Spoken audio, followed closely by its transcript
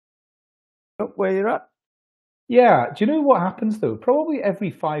where you're at? Yeah, do you know what happens though? Probably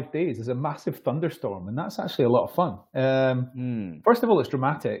every 5 days there's a massive thunderstorm, and that's actually a lot of fun. First of all, it's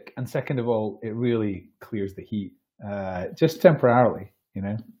dramatic, and second of all, it really clears the heat, just temporarily,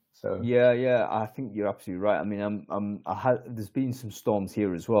 So Yeah, I think you're absolutely right. I mean, there's been some storms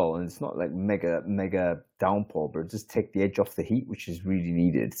here as well, and it's not like mega downpour, but just take the edge off the heat, which is really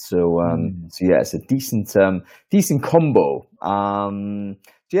needed. So yeah, it's a decent combo.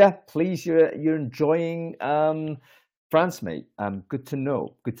 Yeah, please, you're enjoying France, mate. Good to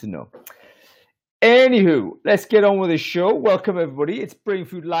know. Good to know. Anywho, let's get on with the show. Welcome, everybody. It's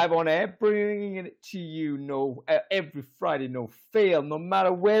Brainfood Live on air, bringing it to you every Friday, no fail, no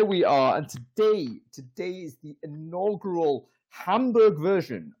matter where we are. And today is the inaugural Hamburg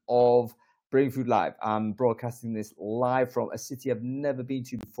version of Brainfood Live. I'm broadcasting this live from a city I've never been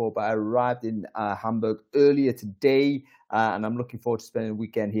to before, but I arrived in Hamburg earlier today, and I'm looking forward to spending the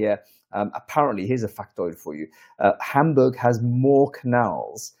weekend here. Apparently, here's a factoid for you. Hamburg has more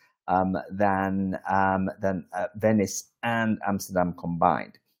canals than Venice and Amsterdam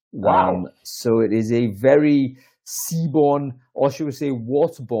combined. Wow. So it is a very seaborne, or should we say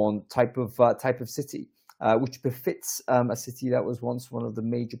waterborne type of city, which befits a city that was once one of the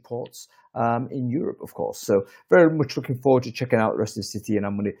major ports in Europe, of course. So very much looking forward to checking out the rest of the city, and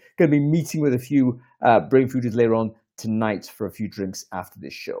I'm going to be meeting with a few brain fooders later on tonight for a few drinks after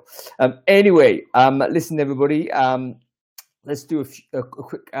this show. Anyway, listen, everybody. Let's do a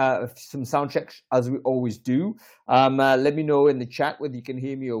quick some sound checks as we always do. Let me know in the chat whether you can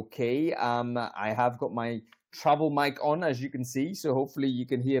hear me okay. I have got my travel mic on, as you can see, so hopefully you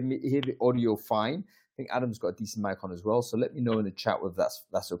can hear the audio fine. I think Adam's got a decent mic on as well, so let me know in the chat whether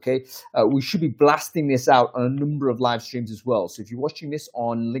that's okay. We should be blasting this out on a number of live streams as well. So if you're watching this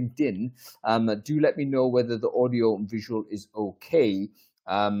on LinkedIn, do let me know whether the audio and visual is okay,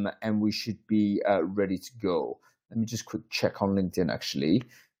 and we should be ready to go. Let me just quick check on LinkedIn, actually,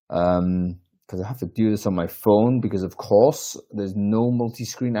 because I have to do this on my phone because, of course, there's no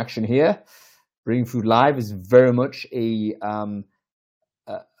multi-screen action here. Brainfood Live is very much a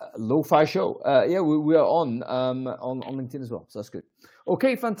lo-fi show. Yeah, we are on LinkedIn as well, so that's good.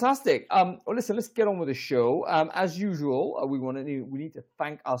 Okay, fantastic. Well, listen, let's get on with the show. As usual, we need to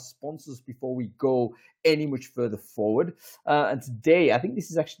thank our sponsors before we go any much further forward. And today, I think this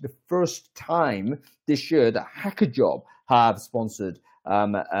is actually the first time this year that HackerJob have sponsored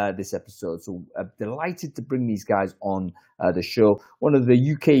this episode. So I'm delighted to bring these guys on the show. One of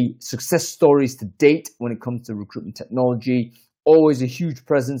the UK success stories to date when it comes to recruitment technology. Always a huge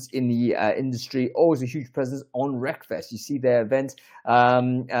presence in the industry, always a huge presence on RecFest. You see their event,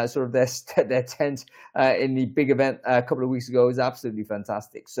 sort of their tent in the big event a couple of weeks ago is absolutely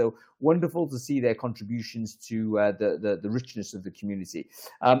fantastic. So wonderful to see their contributions to the richness of the community.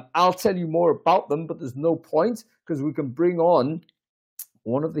 I'll tell you more about them, but there's no point because we can bring on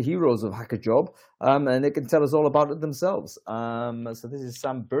one of the heroes of HackerJob, and they can tell us all about it themselves. So this is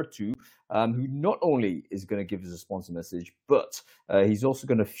Sam Bertu, who not only is going to give us a sponsor message, but he's also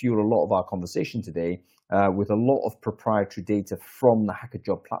going to fuel a lot of our conversation today with a lot of proprietary data from the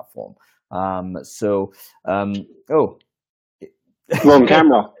HackerJob platform. Wrong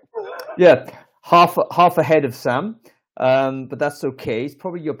camera. Yeah, half ahead of Sam. But that's okay. It's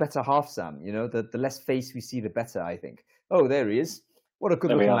probably your better half, Sam. You know, the less face we see, the better, I think. Oh, there he is. What a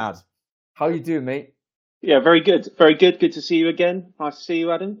good-looking lad. How you doing, mate? Yeah, very good. Very good. Good to see you again. Nice to see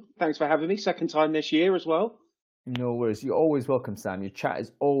you, Adam. Thanks for having me. Second time this year as well. No worries. You're always welcome, Sam. Your chat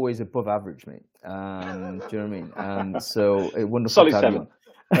is always above average, mate. Do you know what I mean? So wonderful Solid to have 7. you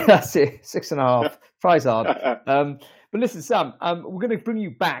on. That's it. 6.5. Tries hard. But listen, Sam, we're going to bring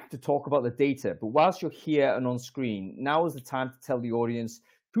you back to talk about the data. But whilst you're here and on screen, now is the time to tell the audience,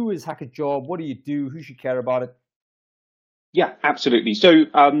 who is HackerJob? What do you do? Who should care about it? Yeah, absolutely. So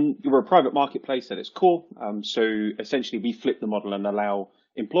we're a private marketplace at its core. So essentially, we flip the model and allow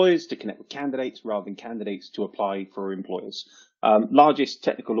employers to connect with candidates rather than candidates to apply for employers. Largest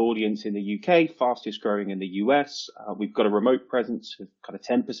technical audience in the UK, fastest growing in the US. We've got a remote presence of kind of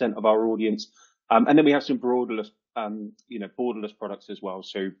 10% of our audience. And then we have some borderless products as well.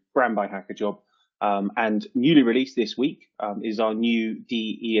 So brand by HackerJob. And newly released this week is our new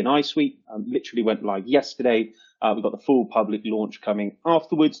DE&I suite. Literally went live yesterday. We've got the full public launch coming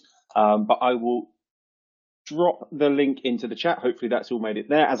afterwards, but I will drop the link into the chat. Hopefully that's all made it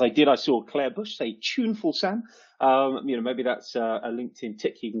there. As I did, I saw Claire Bush say tuneful Sam. Maybe that's a LinkedIn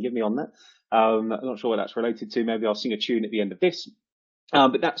tick you can give me on that. I'm not sure what that's related to. Maybe I'll sing a tune at the end of this.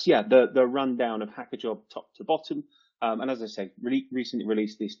 But that's, the rundown of HackerJob top to bottom. And as I say, recently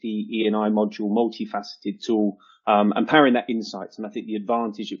released this DE&I module, multifaceted tool, empowering that insights. And I think the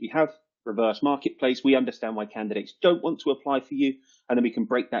advantage that we have reverse marketplace. We understand why candidates don't want to apply for you, and then we can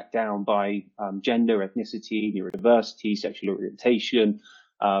break that down by gender, ethnicity, neurodiversity, sexual orientation,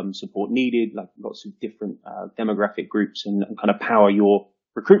 support needed, like lots of different demographic groups, and kind of power your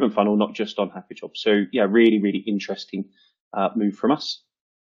recruitment funnel, not just on Hacker Jobs. So yeah, really, really interesting move from us.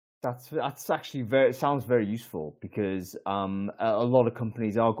 That's actually it sounds very useful, because a lot of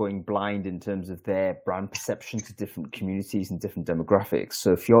companies are going blind in terms of their brand perception to different communities and different demographics.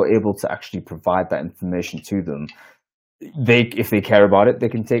 So if you're able to actually provide that information to them, if they care about it, they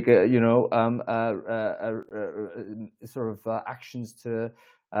can take actions to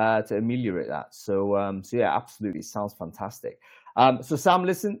ameliorate that. So yeah, absolutely, it sounds fantastic. So Sam,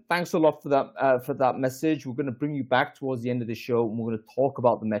 listen, thanks a lot for that message. We're going to bring you back towards the end of the show, and we're going to talk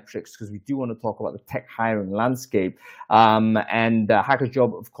about the metrics, because we do want to talk about the tech hiring landscape. And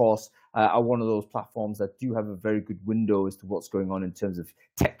HackerJob, of course, are one of those platforms that do have a very good window as to what's going on in terms of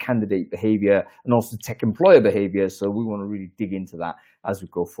tech candidate behavior and also tech employer behavior. So we want to really dig into that as we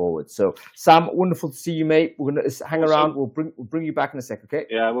go forward. So Sam, wonderful to see you, mate. We're going to hang around. We'll bring you back in a sec, okay?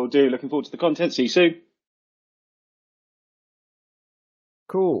 Yeah, we'll do. Looking forward to the content. See you soon.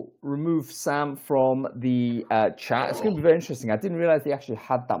 Cool. Remove Sam from the chat. It's going to be very interesting. I didn't realize they actually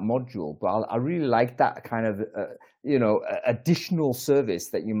had that module, but I really like that kind of additional service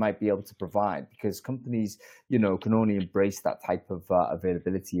that you might be able to provide, because companies can only embrace that type of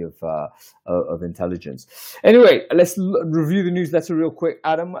availability of intelligence. Anyway, let's review the newsletter real quick.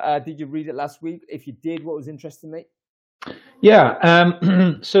 Adam, did you read it last week? If you did, what was interesting, mate?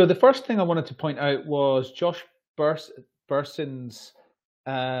 Yeah. So the first thing I wanted to point out was Josh Burson's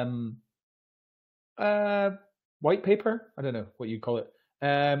white paper. I don't know what you call it.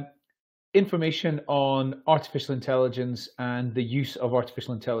 Information on artificial intelligence and the use of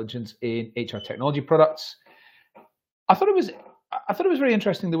artificial intelligence in HR technology products. I thought it was very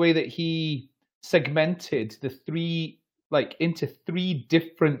interesting the way that he segmented the into three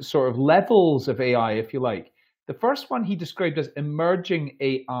different sort of levels of AI, if you like. The first one he described as emerging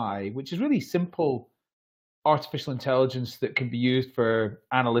AI, which is really simple artificial intelligence that can be used for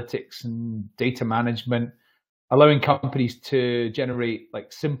analytics and data management, allowing companies to generate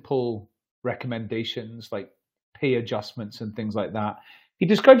like simple recommendations like pay adjustments and things like that. He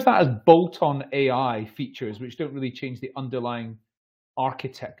describes that as bolt-on AI features which don't really change the underlying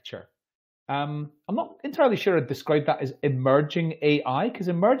architecture. I'm not entirely sure I'd describe that as emerging AI, because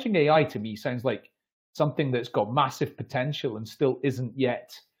emerging AI to me sounds like something that's got massive potential and still isn't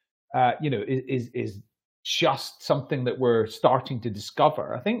yet, is just something that we're starting to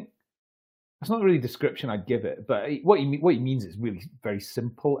discover. I think that's not really the description I'd give it, but what he means is really very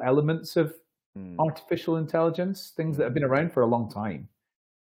simple elements of artificial intelligence, things that have been around for a long time.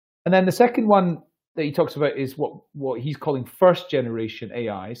 And then the second one that he talks about is what he's calling first generation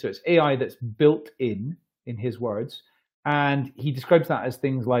AI. So it's AI that's built in his words. And he describes that as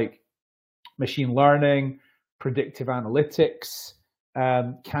things like machine learning, predictive analytics,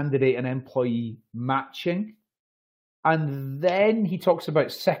 candidate and employee matching. And then he talks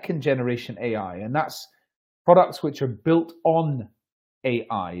about second generation AI, and that's products which are built on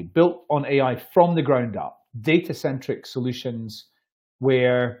AI from the ground up, data-centric solutions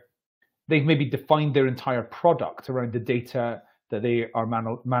where they've maybe defined their entire product around the data that they are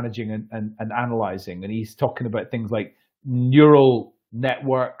managing and analyzing. And he's talking about things like neural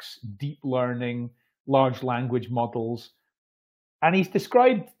networks, deep learning, large language models. And he's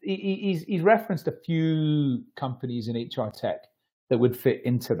referenced a few companies in HR tech that would fit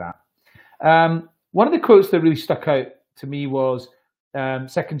into that. One of the quotes that really stuck out to me was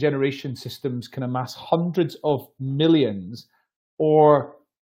second generation systems can amass hundreds of millions or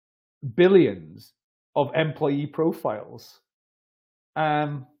billions of employee profiles. I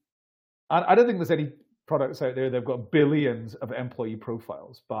don't think there's any products out there that have got billions of employee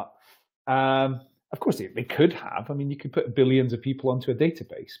profiles, but of course they could have. I mean, you could put billions of people onto a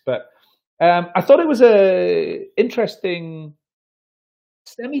database, but I thought it was a interesting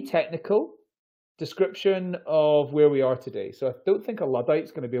semi-technical description of where we are today. So I don't think a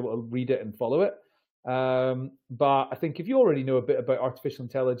Luddite's going to be able to read it and follow it. But I think if you already know a bit about artificial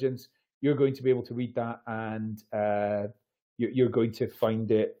intelligence, you're going to be able to read that, and you're going to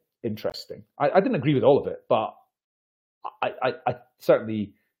find it interesting. I didn't agree with all of it, but I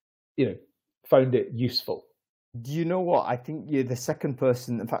certainly, found it useful. Do you know what? I think you're the second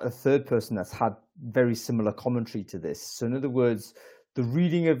person, in fact, the third person that's had very similar commentary to this. So in other words, the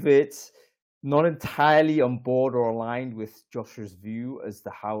reading of it, not entirely on board or aligned with Joshua's view as to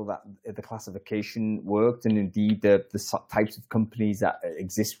how that the classification worked, and indeed the types of companies that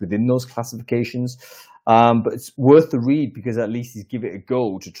exist within those classifications. But it's worth the read because at least he's give it a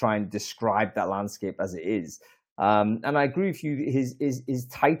go to try and describe that landscape as it is. And I agree with you. His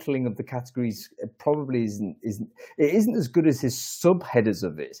titling of the categories probably isn't as good as his subheaders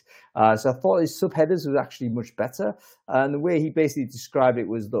of it. So I thought his subheaders was actually much better. And the way he basically described it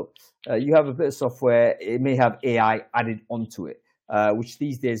was, look, you have a bit of software, it may have AI added onto it, which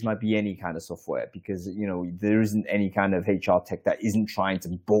these days might be any kind of software, because there isn't any kind of HR tech that isn't trying to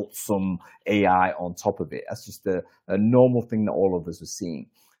bolt some AI on top of it. That's just a normal thing that all of us are seeing.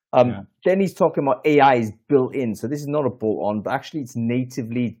 Then he's talking about AI is built in. So this is not a bolt-on, but actually it's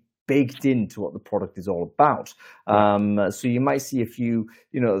natively baked into what the product is all about. So you might see a few,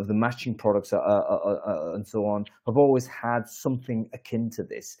 the matching products and so on have always had something akin to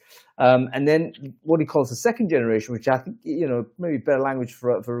this. And then what he calls the second generation, which I think, maybe better language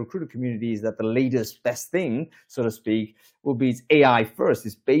for recruiter community, is that the latest best thing, so to speak, will be it's AI first.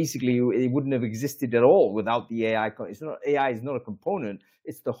 It's basically, it wouldn't have existed at all without the AI. AI is not a component.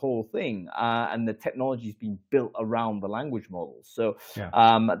 It's the whole thing, and the technology is being built around the language models. So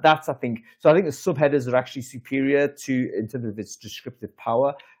that's, I think the subheaders are actually superior in terms of its descriptive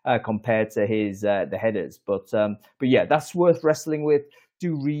power compared to his the headers. But yeah, that's worth wrestling with.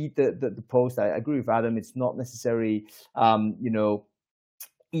 Do read the post. I agree with Adam. It's not necessarily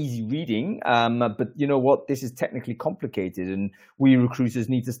easy reading, but you know what? This is technically complicated, and we recruiters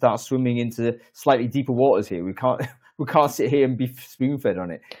need to start swimming into slightly deeper waters here. We can't sit here and be spoon-fed on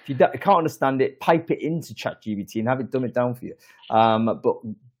it. If you can't understand it, pipe it into ChatGPT and have it dumb it down for you. But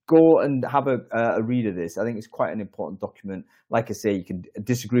go and have a read of this. I think it's quite an important document. Like I say, you can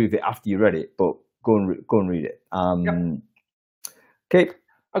disagree with it after you read it, but go and read it. Okay.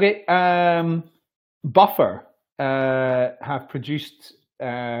 Buffer have produced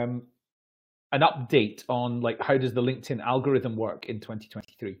an update on how does the LinkedIn algorithm work in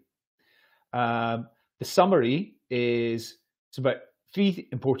 2023. The summary is it's about 3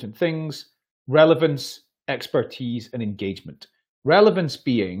 important things: relevance, expertise, and engagement. Relevance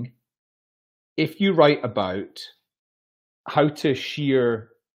being, if you write about how to shear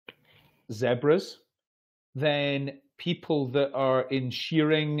zebras, then people that are in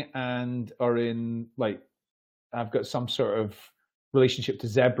shearing and are in I've got some sort of relationship to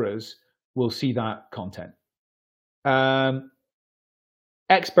zebras will see that content.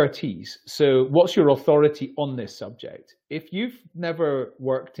 Expertise. So what's your authority on this subject? If you've never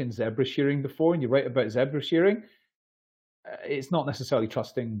worked in zebra shearing before and you write about zebra shearing, it's not necessarily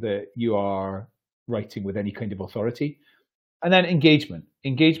trusting that you are writing with any kind of authority. And then engagement.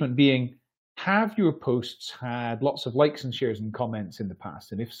 Engagement being, have your posts had lots of likes and shares and comments in the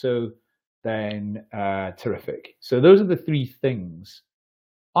past? And if so, then terrific. So those are the 3 things.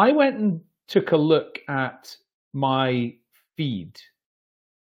 I went and took a look at my feed,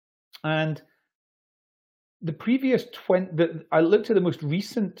 and the previous 20, I looked at the most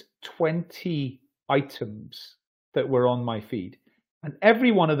recent 20 items that were on my feed, and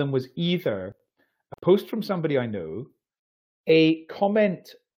every one of them was either a post from somebody I know, a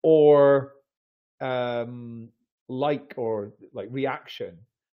comment or reaction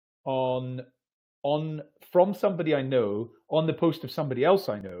from somebody I know on the post of somebody else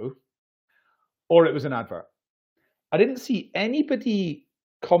I know, or it was an advert. I didn't see anybody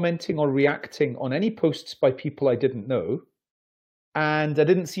commenting or reacting on any posts by people I didn't know, and I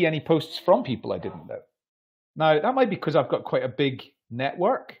didn't see any posts from people I didn't know. Now, that might be because I've got quite a big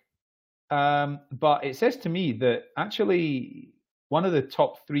network, but it says to me that actually one of the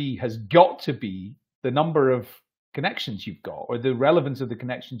top 3 has got to be the number of connections you've got, or the relevance of the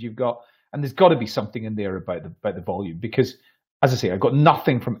connections you've got, and there's got to be something in there about the volume, because, as I say, I got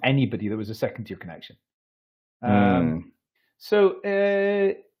nothing from anybody that was a second-tier connection. So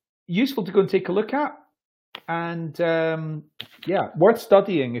useful to go and take a look at, and worth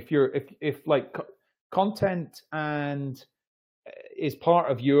studying if content and is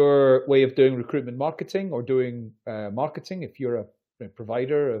part of your way of doing recruitment marketing or doing marketing. If you're a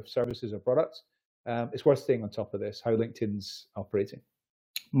provider of services or products, it's worth staying on top of this, how LinkedIn's operating.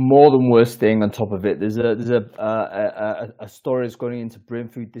 More than worth staying on top of it. There's a story that's going into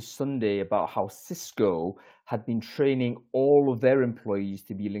Brainfood this Sunday about how Cisco had been training all of their employees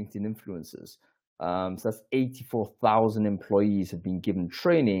to be LinkedIn influencers. So that's 84,000 employees have been given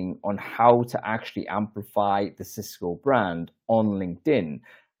training on how to actually amplify the Cisco brand on LinkedIn.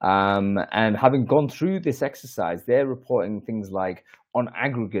 And having gone through this exercise, they're reporting things like, on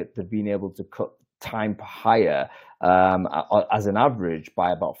aggregate, they've been able to cut time per hire as an average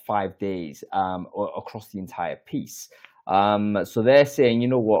by about 5 days across the entire piece. So they're saying, you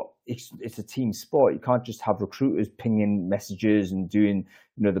know what, it's a team sport. You can't just have recruiters pinging messages and doing,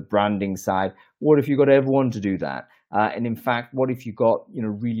 the branding side. What if you got everyone to do that? And in fact, what if you got,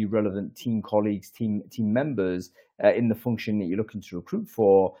 really relevant team colleagues, team members in the function that you're looking to recruit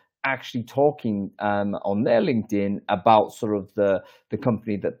for, actually talking on their LinkedIn about sort of the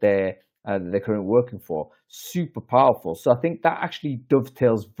company that they're currently working for. Super powerful. So I think that actually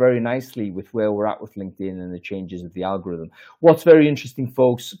dovetails very nicely with where we're at with LinkedIn and the changes of the algorithm. What's very interesting,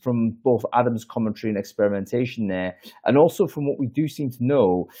 folks, from both Adam's commentary and experimentation there, and also from what we do seem to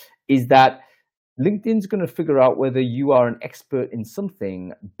know, is that LinkedIn's going to figure out whether you are an expert in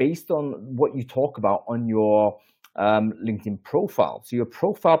something based on what you talk about on your LinkedIn profile. So your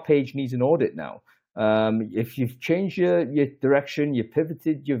profile page needs an audit now. If you've changed your direction, you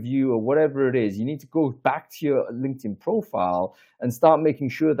pivoted your view or whatever it is, you need to go back to your LinkedIn profile and start making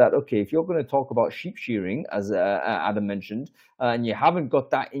sure that, okay, if you're going to talk about sheep shearing, as Adam mentioned, and you haven't got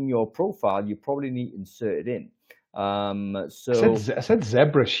that in your profile, you probably need to insert it in. So I said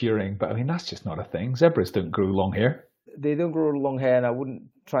zebra shearing, but I mean, that's just not a thing. Zebras don't grow long hair. They don't grow long hair, and I wouldn't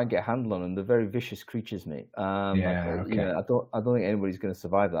try and get a handle on them. They're very vicious creatures, mate. Okay. I don't think anybody's going to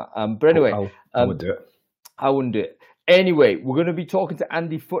survive that. But anyway, I would do it. I wouldn't do it. Anyway, we're going to be talking to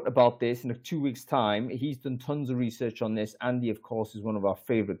Andy Foote about this in 2 weeks' time. He's done tons of research on this. Andy, of course, is one of our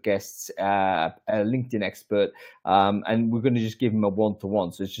favorite guests, a LinkedIn expert, and we're going to just give him a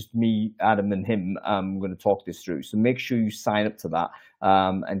one-to-one. So it's just me, Adam, and him. We're going to talk this through. So make sure you sign up to that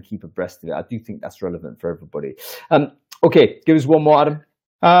and keep abreast of it. I do think that's relevant for everybody. Okay, give us one more, Adam.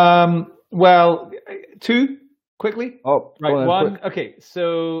 Well, two quickly. Oh, right. One. Quick. Okay,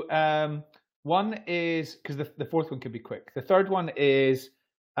 so one is, because the fourth one could be quick. The third one is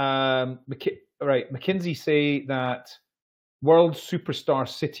McKinsey say that world superstar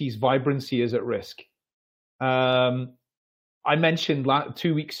cities' vibrancy is at risk. I mentioned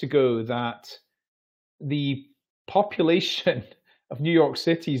 2 weeks ago that the population of New York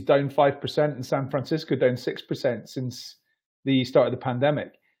City is down 5% and San Francisco down 6% since the start of the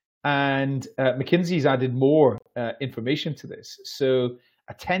pandemic. And McKinsey's added more information to this. So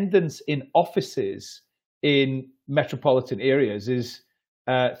attendance in offices in metropolitan areas is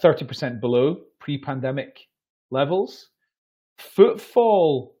 30% below pre-pandemic levels.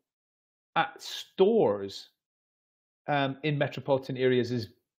 Footfall at stores in metropolitan areas is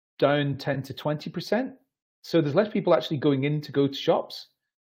down 10 to 20%. So there's less people actually going in to go to shops.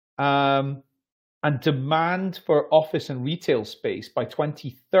 And demand for office and retail space by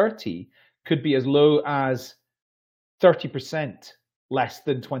 2030 could be as low as 30% less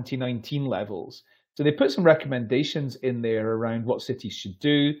than 2019 levels. So they put some recommendations in there around what cities should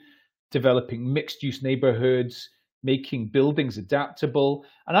do, developing mixed-use neighborhoods, making buildings adaptable.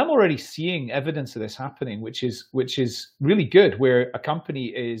 And I'm already seeing evidence of this happening, which is really good, where a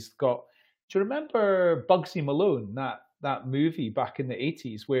company is got... Do you remember Bugsy Malone, that movie back in the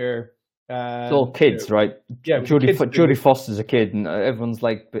 80s where... it's all kids, right? Yeah, Jodie Foster's a kid, and everyone's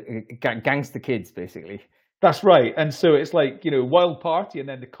like gangster kids, basically. That's right. And so it's like, wild party, and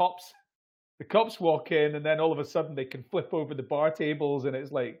then the cops walk in, and then all of a sudden they can flip over the bar tables, and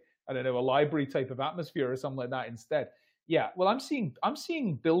it's like, I don't know, a library type of atmosphere or something like that instead. Yeah, well, I'm seeing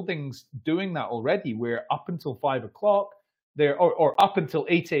buildings doing that already, where up until 5 o'clock, or up until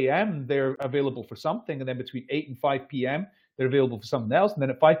 8 a.m. they're available for something, and then between 8 and 5 p.m. they're available for something else, and then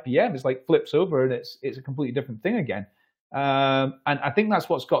at 5 p.m. it's like flips over and it's a completely different thing again. And I think that's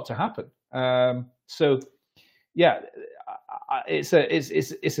what's got to happen. So yeah, it's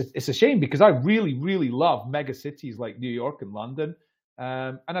a shame, because I really, really love mega cities like New York and London.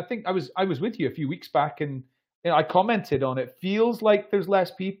 And I think I was with you a few weeks back, and I commented on it. Feels like there's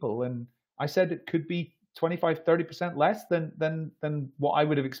less people, and I said it could be 25-30% less than what I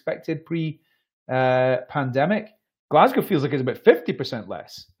would have expected pre-pandemic. Glasgow feels like it's about 50%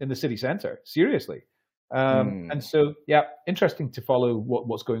 less in the city centre. Seriously. And so, yeah, interesting to follow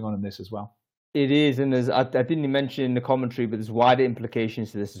what's going on in this as well. It is, and I didn't mention in the commentary, but there's wider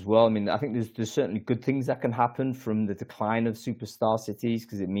implications to this as well. I mean, I think there's certainly good things that can happen from the decline of superstar cities,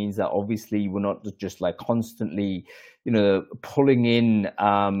 because it means that obviously we're not just like constantly, pulling in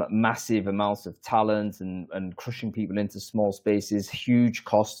massive amounts of talent and crushing people into small spaces, huge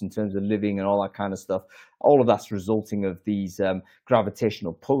costs in terms of living and all that kind of stuff. All of that's resulting of these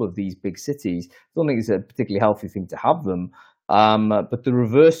gravitational pull of these big cities. I don't think it's a particularly healthy thing to have them. But the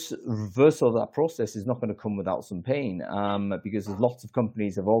reversal of that process is not going to come without some pain, because there's lots of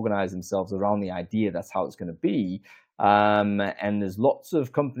companies have organized themselves around the idea that's how it's going to be. And there's lots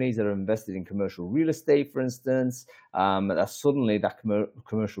of companies that are invested in commercial real estate, for instance, that suddenly that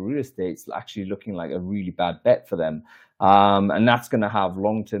commercial real estate's actually looking like a really bad bet for them. And that's going to have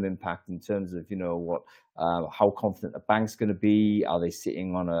long-term impact in terms of, how confident a bank's going to be. Are they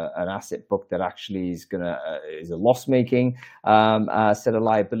sitting on an asset book that actually is a loss-making set of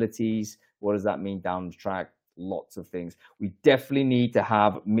liabilities? What does that mean down the track? Lots of things. We definitely need to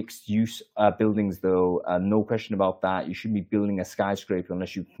have mixed use buildings, though. No question about that. You shouldn't be building a skyscraper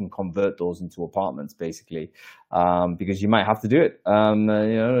unless you can convert those into apartments, basically, because you might have to do it.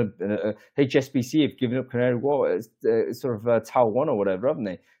 HSBC have given up Canary Wharf. It's sort of Tower 1 or whatever, haven't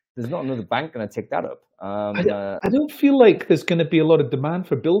they? There's not another bank going to take that up. I don't feel like there's going to be a lot of demand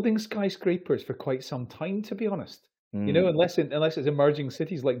for building skyscrapers for quite some time, to be honest. Unless it's emerging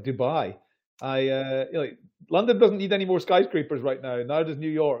cities like Dubai. London doesn't need any more skyscrapers right now. Neither does New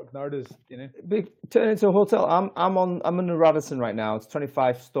York. Neither does Big turn into a hotel. I'm in the Radisson right now. It's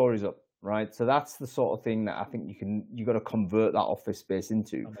 25 stories up, right? So that's the sort of thing that I think you got to convert that office space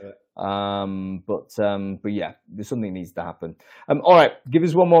into. But yeah, there's something needs to happen. All right, give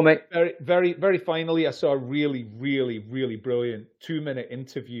us one more, mate. Very, very, very finally, I saw a really, really, really brilliant 2-minute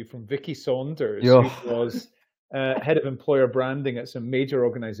interview from Vicky Saunders, who was head of employer branding at some major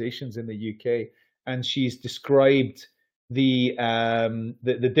organizations in the UK. And she's described the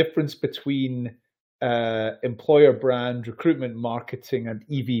difference between employer brand, recruitment marketing, and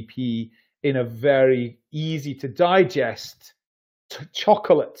EVP in a very easy to digest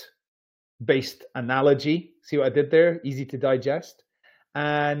chocolate-based analogy. See what I did there? Easy to digest.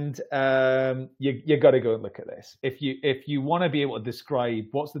 And you got to go and look at this. If you want to be able to describe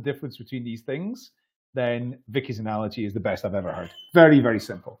what's the difference between these things, then Vicky's analogy is the best I've ever heard. Very, very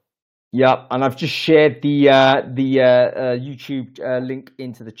simple. Yeah, and I've just shared the YouTube link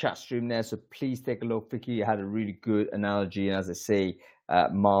into the chat stream there, so please take a look. Vicky had a really good analogy, and as I say,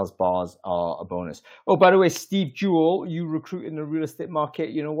 Mars bars are a bonus. Oh, by the way, Steve Jewell, you recruit in the real estate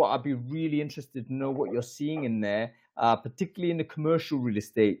market. You know what? I'd be really interested to know what you're seeing in there, particularly in the commercial real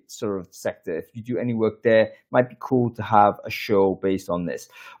estate sort of sector. If you do any work there, it might be cool to have a show based on this.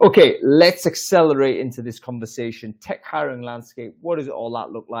 Okay, let's accelerate into this conversation. Tech hiring landscape. What does all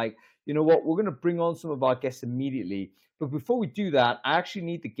that look like? You know what? We're going to bring on some of our guests immediately. But before we do that, I actually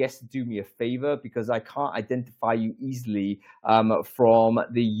need the guests to do me a favor because I can't identify you easily from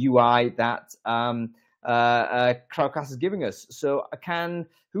the UI that Crowdcast is giving us. So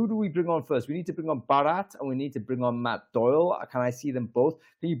who do we bring on first? We need to bring on Bharat and we need to bring on Matt Doyle. Can I see them both?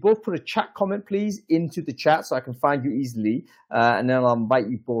 Can you both put a chat comment, please, into the chat so I can find you easily? And then I'll invite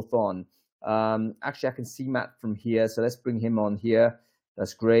you both on. Actually, I can see Matt from here. So let's bring him on here.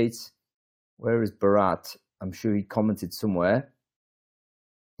 That's great. Where is Bharat? I'm sure he commented somewhere.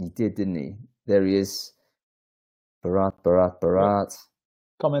 He did, didn't he? There he is. Bharat.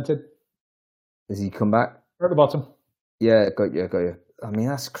 Commented. Does he come back? Right at the bottom. Yeah, got you. I mean,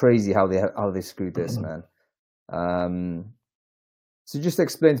 that's crazy how they screwed this, man. So just to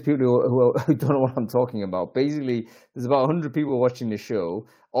explain to people who don't know what I'm talking about. Basically, there's about 100 people watching the show,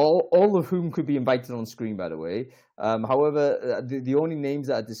 all of whom could be invited on screen, by the way. However, the only names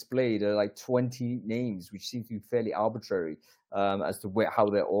that are displayed are like 20 names, which seem to be fairly arbitrary as to how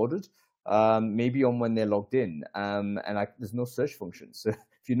they're ordered. Maybe on when they're logged in. There's no search function. So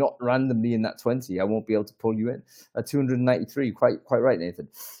if you're not randomly in that 20, I won't be able to pull you in. 293, quite right, Nathan.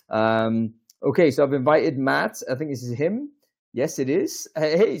 Okay, so I've invited Matt. I think this is him. Yes, it is.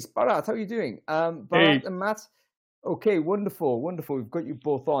 Hey, it's Bharat. How are you doing? Bharat and Matt. Okay, wonderful. We've got you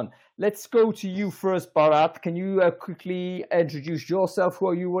both on. Let's go to you first, Bharat. Can you quickly introduce yourself? Who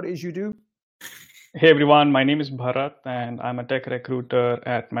are you? What it is you do? Hey, everyone. My name is Bharat, and I'm a tech recruiter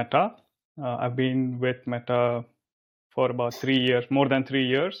at Meta. I've been with Meta for about 3 years, more than 3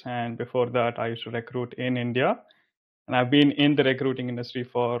 years. And before that, I used to recruit in India. And I've been in the recruiting industry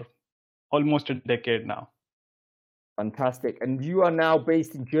for almost a decade now. Fantastic. And you are now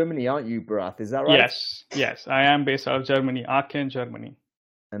based in Germany, aren't you, Bharat? Is that right? Yes. I am based out of Germany, Aachen, Germany.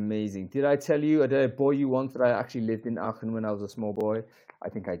 Amazing. Did I tell you, did I bore you once that I actually lived in Aachen when I was a small boy? I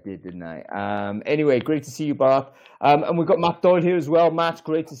think I did, didn't I? Anyway, great to see you, Bharat. And we've got Matt Doyle here as well. Matt,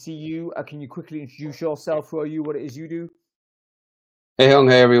 great to see you. Can you quickly introduce yourself? Who are you? What it is you do? Hey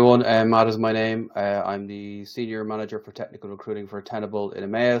everyone. Matt is my name. I'm the Senior Manager for Technical Recruiting for Tenable in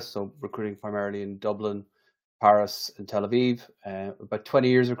EMEA, so recruiting primarily in Dublin, Paris and Tel Aviv. About 20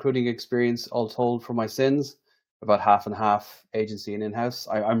 years recruiting experience all told for my sins, about half and half agency and in-house.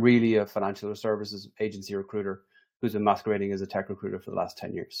 I'm really a financial services agency recruiter who's been masquerading as a tech recruiter for the last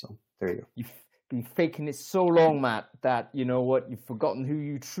 10 years. So there you go. been faking it so long, Matt, that you know what, you've forgotten who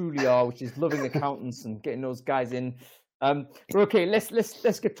you truly are, which is loving accountants and getting those guys in. But okay,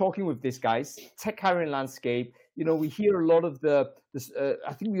 let's get talking with this, guys. Tech hiring landscape. You know, we hear a lot of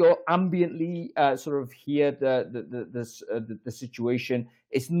I think we all ambiently sort of hear the situation.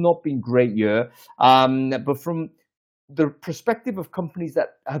 It's not been great year, but from the perspective of companies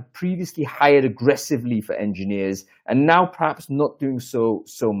that have previously hired aggressively for engineers and now perhaps not doing so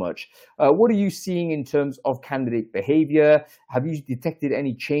much. What are you seeing in terms of candidate behavior? Have you detected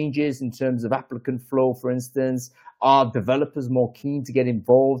any changes in terms of applicant flow, for instance? Are developers more keen to get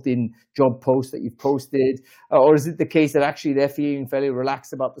involved in job posts that you've posted? Or is it the case that actually they're feeling fairly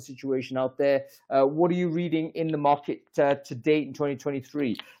relaxed about the situation out there? What are you reading in the market to date in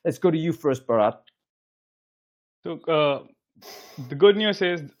 2023? Let's go to you first, Bharat. So the good news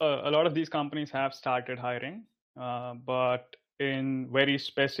is a lot of these companies have started hiring, but in very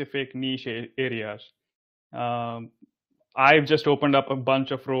specific niche areas. I've just opened up a bunch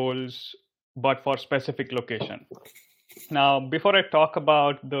of roles, but for specific location. Now, before I talk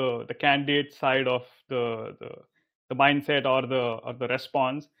about the candidate side of the mindset or the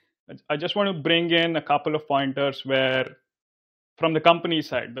response, I just want to bring in a couple of pointers where, from the company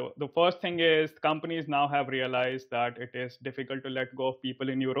side, the first thing is companies now have realized that it is difficult to let go of people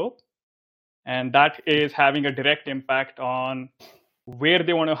in Europe. And that is having a direct impact on where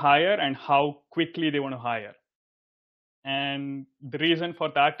they want to hire and how quickly they want to hire. And the reason for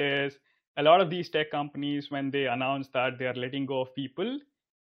that is a lot of these tech companies, when they announce that they are letting go of people,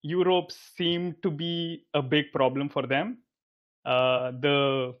 Europe seemed to be a big problem for them.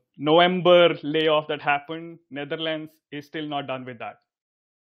 The November layoff that happened, Netherlands is still not done with that.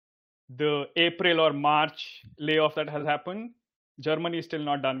 The April or March layoff that has happened, Germany is still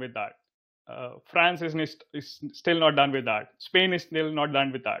not done with that. France is still not done with that. Spain is still not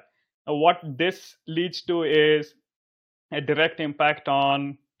done with that. What this leads to is a direct impact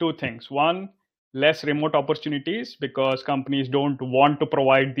on two things. One, less remote opportunities, because companies don't want to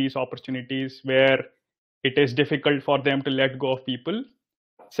provide these opportunities where it is difficult for them to let go of people.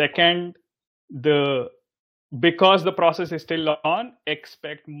 Second, because the process is still on,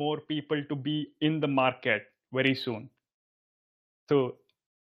 expect more people to be in the market very soon. So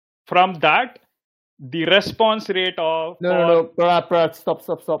from that, the response rate of no, Brad, stop.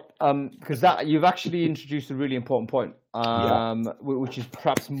 Because that you've actually introduced a really important point, which is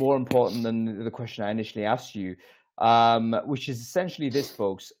perhaps more important than the question I initially asked you, which is essentially this,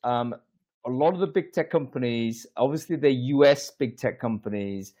 folks. A lot of the big tech companies, obviously they're US big tech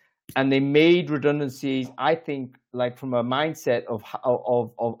companies, and they made redundancies, I think, like from a mindset of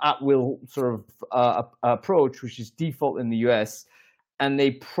at-will sort of approach, which is default in the US. And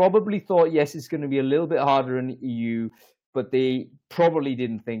they probably thought, yes, it's going to be a little bit harder in the EU, but they probably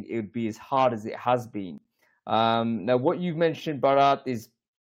didn't think it would be as hard as it has been. Now, what you've mentioned, Bharat, is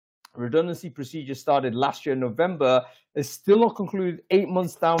redundancy procedure started last year in November. It's still not concluded 8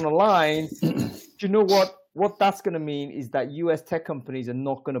 months down the line. Do you know what? What that's going to mean is that US tech companies are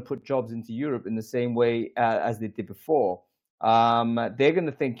not going to put jobs into Europe in the same way as they did before. They're going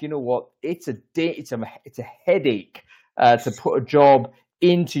to think, you know what? It's a headache to put a job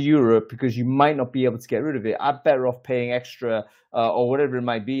into Europe because you might not be able to get rid of it. I'm better off paying extra or whatever it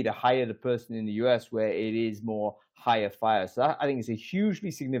might be to hire the person in the US where it is more higher fire. So I think it's a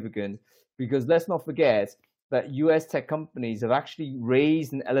hugely significant, because let's not forget that US tech companies have actually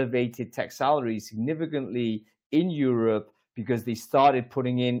raised and elevated tech salaries significantly in Europe because they started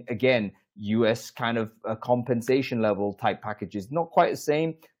putting in, again, US kind of compensation level type packages. Not quite the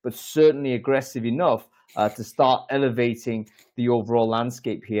same, but certainly aggressive enough to start elevating the overall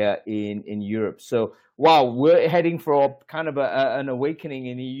landscape here in Europe. So, wow, we're heading for kind of an awakening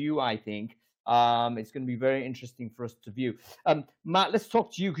in EU, I think. It's going to be very interesting for us to view. Matt, let's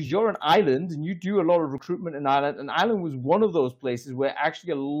talk to you, because you're an Ireland and you do a lot of recruitment in Ireland. And Ireland was one of those places where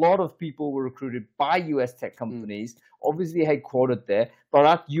actually a lot of people were recruited by US tech companies, obviously headquartered there.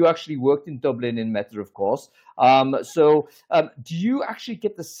 Bharat, you actually worked in Dublin in Meta, of course. So do you actually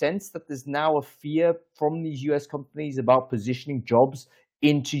get the sense that there's now a fear from these US companies about positioning jobs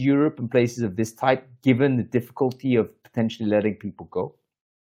into Europe and places of this type, given the difficulty of potentially letting people go?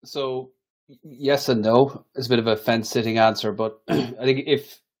 So yes and no. It's a bit of a fence-sitting answer, but I think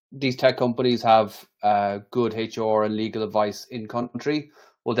if these tech companies have good HR and legal advice in country,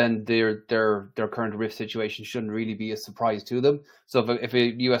 well, then their current risk situation shouldn't really be a surprise to them. So if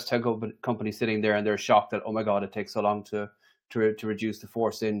a US tech company is sitting there and they're shocked that, oh my God, it takes so long to reduce the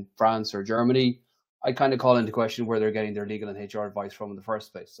force in France or Germany, I kind of call into question where they're getting their legal and HR advice from in the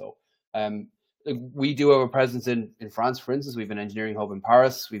first place. So we do have a presence in France, for instance. We have an engineering hub in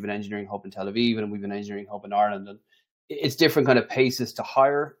Paris, we have an engineering hub in Tel Aviv, and we have an engineering hub in Ireland. And it's different kind of paces to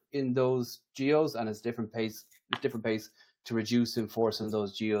hire in those geos, and it's different pace to reduce in force in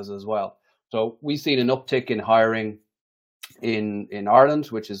those geos as well. So we've seen an uptick in hiring in Ireland,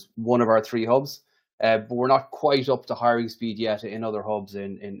 which is one of our 3 hubs, but we're not quite up to hiring speed yet in other hubs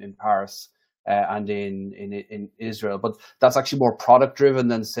in Paris and in Israel. But that's actually more product driven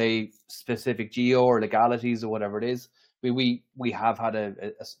than, say, specific geo or legalities or whatever it is. We have had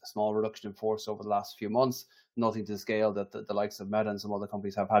a small reduction in force over the last few months, nothing to the scale that the likes of Meta and some other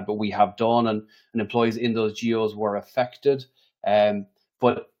companies have had, but we have done, and employees in those geos were affected.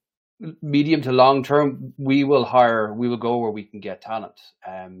 But medium to long term, we will go where we can get talent.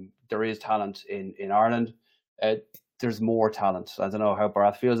 There is talent in Ireland. There's more talent. I don't know how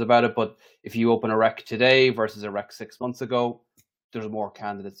Bharat feels about it, but if you open a rec today versus a rec 6 months ago, there's more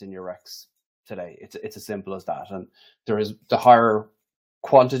candidates in your recs today. It's as simple as that. And there is the higher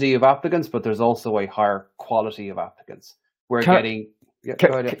quantity of applicants, but there's also a higher quality of applicants. Can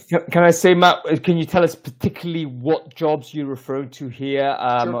I say, Matt, can you tell us particularly what jobs you're referring to here?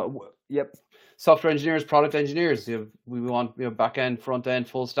 Sure. Yep. Software engineers, product engineers. We want back end, front end,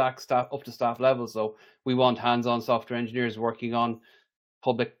 full stack, staff up to staff level. So we want hands-on software engineers working on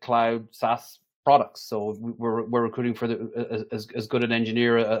public cloud SaaS products. So we're recruiting for as good an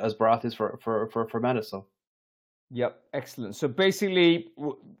engineer as Bharat is for Meta. So. Yep, excellent. So basically,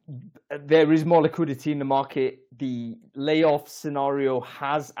 there is more liquidity in the market. The layoff scenario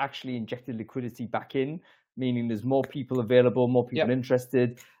has actually injected liquidity back in, meaning there's more people available, more people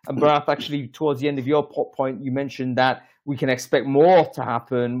interested. And Bharat, actually, towards the end of your point, you mentioned that we can expect more to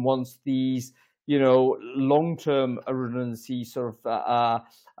happen once these, long-term redundancy sort of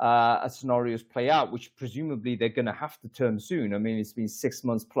scenarios play out, which presumably they're going to have to turn soon. I mean, it's been 6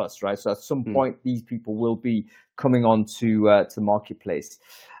 months plus, right? So at some point, these people will be coming on to marketplace.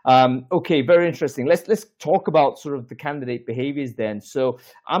 Okay, very interesting. Let's talk about sort of the candidate behaviors then. So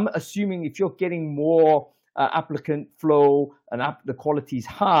I'm assuming if you're getting more applicant flow and the quality is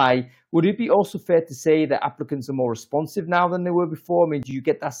high, would it be also fair to say that applicants are more responsive now than they were before? I mean, do you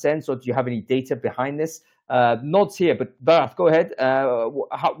get that sense, or do you have any data behind this? Nods here, but Bharat, go ahead.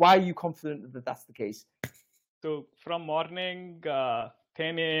 Why are you confident that that's the case? So from morning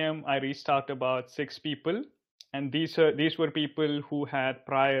 10 a.m., I reached out to about 6 people. And these were people who had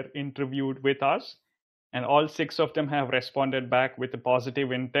prior interviewed with us. And all 6 of them have responded back with a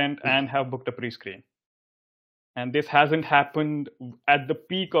positive intent and have booked a pre-screen. And this hasn't happened at the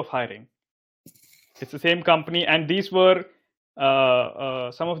peak of hiring. It's the same company. And these were,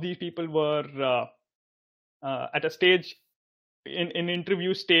 some of these people were at a stage, in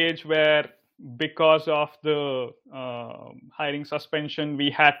interview stage, where because of the hiring suspension,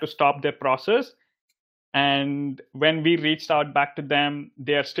 we had to stop their process. And when we reached out back to them,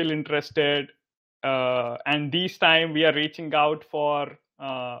 they are still interested. And this time we are reaching out for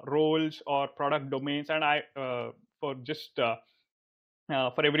roles or product domains. And for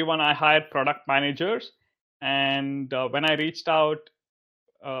everyone, I hired product managers. And when I reached out,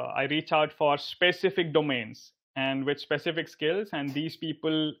 I reach out for specific domains and with specific skills. And these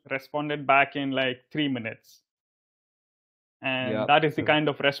people responded back in like 3 minutes. And that is the kind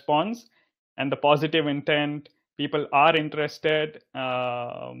of response. And the positive intent, people are interested.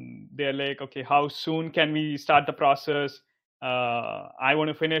 They're like, okay, how soon can we start the process? I want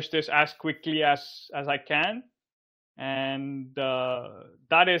to finish this as quickly as I can. And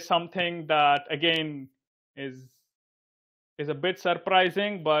that is something that, again, is a bit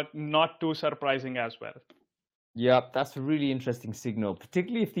surprising, but not too surprising as well. Yeah, that's a really interesting signal,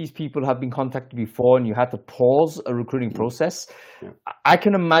 particularly if these people have been contacted before and you had to pause a recruiting process. Yeah. I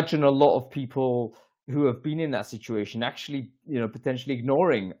can imagine a lot of people who have been in that situation actually, potentially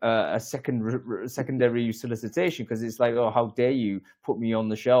ignoring a secondary solicitation, because it's like, oh, how dare you put me on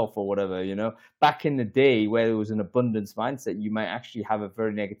the shelf or whatever, Back in the day where there was an abundance mindset, you might actually have a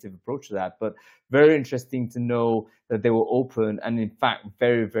very negative approach to that. But very interesting to know that they were open and, in fact,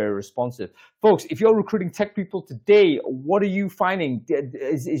 very, very responsive. Folks, if you're recruiting tech people today, what are you finding?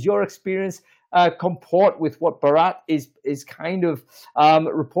 Is your experience comport with what Bharat is kind of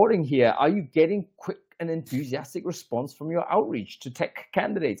reporting here? Are you getting quick and enthusiastic response from your outreach to tech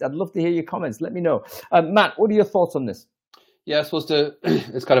candidates? I'd love to hear your comments. Let me know. Matt, what are your thoughts on this? Yeah, I suppose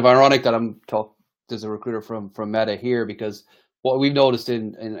it's kind of ironic that I'm talking as a recruiter from Meta here, because what we've noticed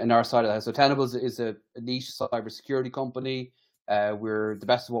in our side of the house, so Tenable is a niche cybersecurity company. We're the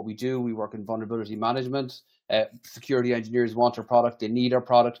best at what we do. We work in vulnerability management. Security engineers want our product. They need our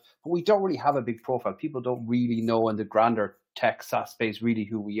product, but we don't really have a big profile. People don't really know in the grander tech SaaS space really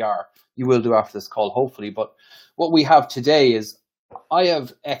who we are. You will do after this call, hopefully. But what we have today is I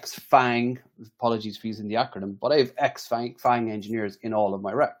have ex-FANG, apologies for using the acronym, but I have ex-FANG engineers in all of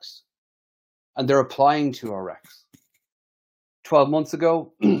my recs. And they're applying to our recs. 12 months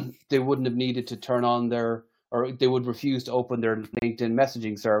ago, they wouldn't have needed to turn on or they would refuse to open their LinkedIn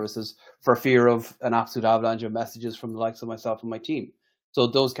messaging services for fear of an absolute avalanche of messages from the likes of myself and my team. So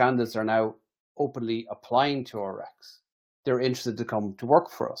those candidates are now openly applying to our recs. They're interested to come to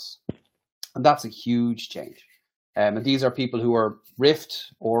work for us. And that's a huge change. And these are people who are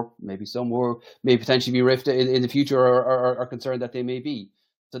rift, or maybe some who may potentially be rift in the future, or are concerned that they may be.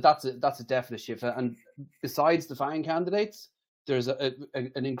 So that's a definite shift. And besides the FANG candidates, there's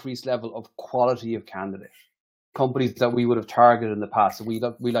an increased level of quality of candidate. Companies that we would have targeted in the past, so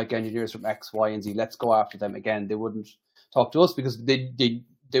we like engineers from X, Y, and Z. Let's go after them again. They wouldn't talk to us because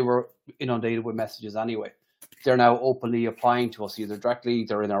they were inundated with messages anyway. They're now openly applying to us either directly,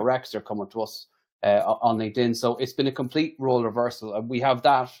 they're in our recs, they're coming to us on LinkedIn. So it's been a complete role reversal. And we have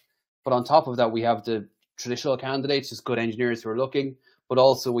that, but on top of that, we have the traditional candidates, just good engineers who are looking, but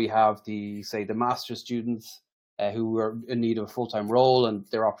also we have the master's students who are in need of a full-time role, and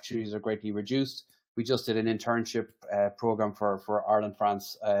their opportunities are greatly reduced. We just did an internship program for Ireland,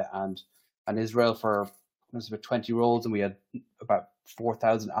 France, and Israel for about 20 roles, and we had about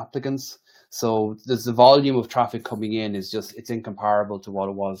 4,000 applicants. So there's the volume of traffic coming in is it's incomparable to what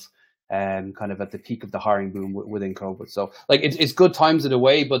it was kind of at the peak of the hiring boom within COVID. So like it's good times in a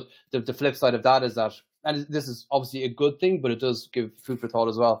way, but the flip side of that is that, and this is obviously a good thing, but it does give food for thought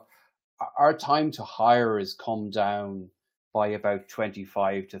as well. Our time to hire has come down by about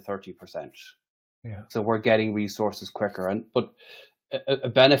 25 to 30%. Yeah. So we're getting resources quicker, but a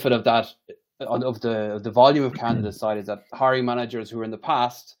benefit of that, of the volume of candidate side, is that hiring managers who were in the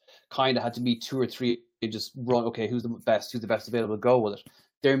past kind of had to meet 2 or 3 and just run, okay, who's the best available, go with it.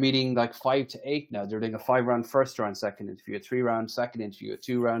 They're meeting like 5 to 8 now. They're doing a 5-round first round, second interview, a 3-round second interview, a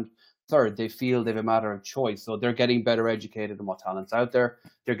 2-round third. They feel they have a matter of choice. So they're getting better educated on what talent's out there.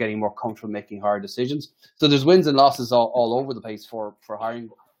 They're getting more comfortable making hard decisions. So there's wins and losses all over the place for hiring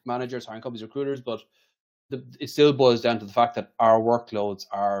managers, hiring companies, recruiters, but it still boils down to the fact that our workloads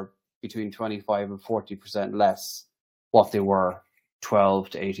are between 25 and 40% less what they were 12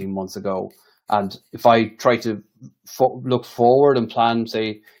 to 18 months ago. And if I try to look forward and plan,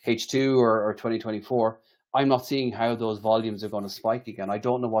 say, H2 or 2024, I'm not seeing how those volumes are going to spike again. I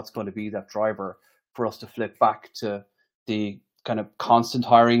don't know what's going to be that driver for us to flip back to the kind of constant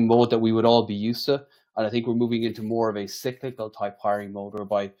hiring mode that we would all be used to. And I think we're moving into more of a cyclical type hiring mode,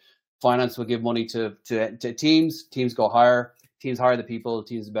 whereby finance will give money to teams go hire, teams hire the people,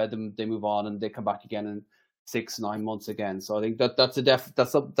 teams embed them, they move on, and they come back again in 6-9 months again. So I think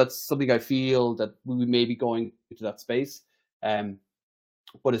that's something I feel that we may be going into that space.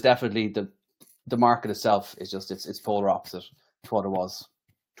 But it's definitely the market itself is just it's polar opposite to what it was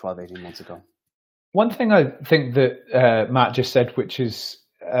 12-18 months ago. One thing I think that Matt just said, which is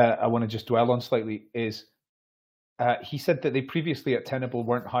I want to just dwell on slightly, is he said that they previously at Tenable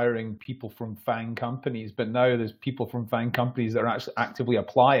weren't hiring people from FANG companies, but now there's people from FANG companies that are actually actively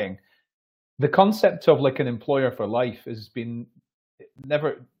applying. The concept of like an employer for life has been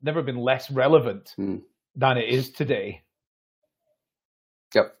never been less relevant than it is today.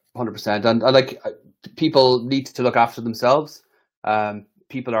 Yep, 100%. And like people need to look after themselves.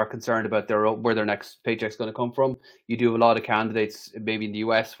 People are concerned about where their next paycheck's going to come from. You do have a lot of candidates, maybe in the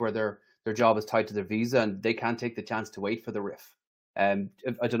US, where their job is tied to their visa and they can't take the chance to wait for the RIF. I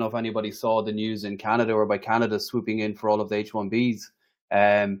don't know if anybody saw the news in Canada, or by Canada swooping in for all of the H-1Bs.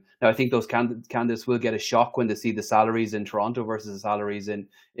 Now I think those candidates will get a shock when they see the salaries in Toronto versus the salaries in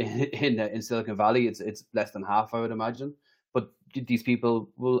Silicon Valley. It's less than half, I would imagine. But these people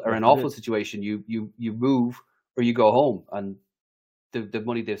are in an awful situation. You move or you go home, and the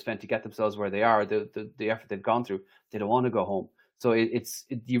money they've spent to get themselves where they are, the effort they've gone through, they don't want to go home. So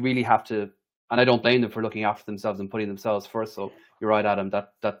you really have to, and I don't blame them for looking after themselves and putting themselves first. So you're right, Adam,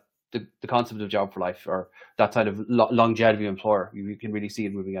 that the concept of job for life, or that side of longevity employer, you can really see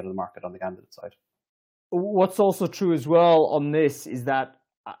it moving out of the market on the candidate side. What's also true as well on this is that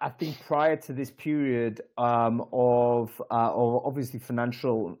I think prior to this period of obviously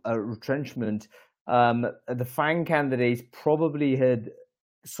financial retrenchment, the FANG candidates probably had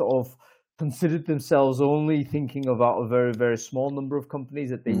sort of considered themselves only thinking about a very, very small number of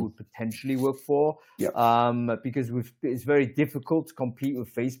companies that they would potentially work for. Yep. Because it's very difficult to compete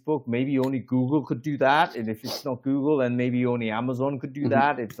with Facebook. Maybe only Google could do that. And if it's not Google, then maybe only Amazon could do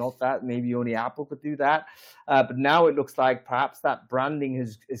that. If not that, maybe only Apple could do that. But now it looks like perhaps that branding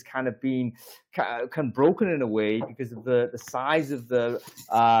has kind of been kind of broken in a way because of the size of the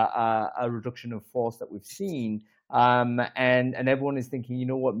reduction of force that we've seen. And everyone is thinking, you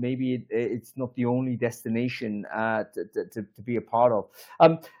know what, maybe it's not the only destination to be a part of.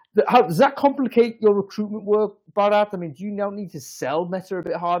 How does that complicate your recruitment work, Bharat? I mean, do you now need to sell Meta a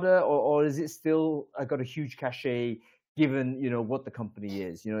bit harder, or is it still got a huge cachet given, you know, what the company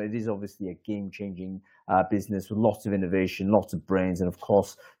is? You know, it is obviously a game-changing business with lots of innovation, lots of brains, and of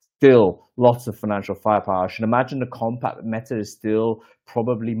course, still lots of financial firepower. I should imagine the compact Meta is still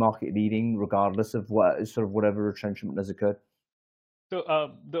probably market leading, regardless of what sort of whatever retrenchment has occurred.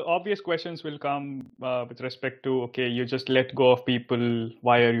 So the obvious questions will come with respect to, okay, you just let go of people.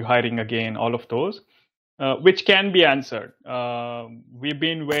 Why are you hiring again? All of those, which can be answered. We've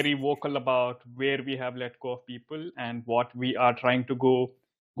been very vocal about where we have let go of people and what we are trying to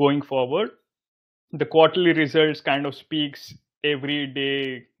going forward. The quarterly results kind of speaks every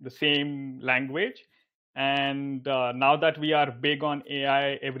day the same language. And now that we are big on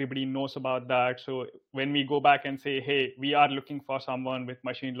AI, everybody knows about that. So when we go back and say, hey, we are looking for someone with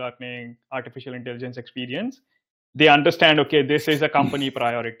machine learning, artificial intelligence experience, they understand, okay, this is a company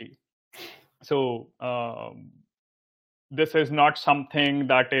priority. So this is not something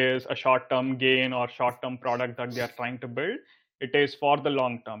that is a short-term gain or short-term product that they are trying to build. It is for the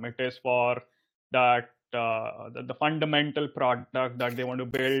long term. It is for that the fundamental product that they want to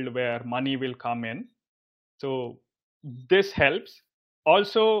build where money will come in. So this helps.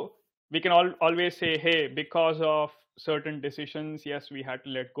 Also, we can always say, hey, because of certain decisions, yes, we had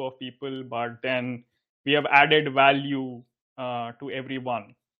to let go of people, but then we have added value to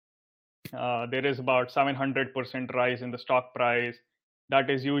everyone. There is about 700% rise in the stock price.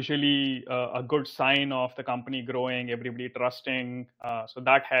 That is usually a good sign of the company growing, everybody trusting. So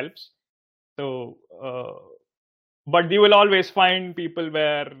that helps. So, but you will always find people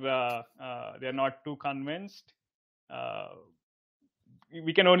where they're not too convinced.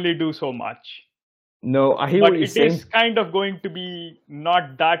 We can only do so much. No, I hear what you're saying. It is kind of going to be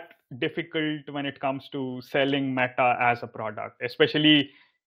not that difficult when it comes to selling Meta as a product. Especially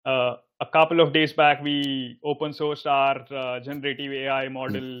a couple of days back, we open sourced our generative AI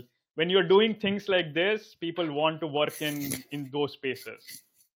model. When you're doing things like this, people want to work in those spaces.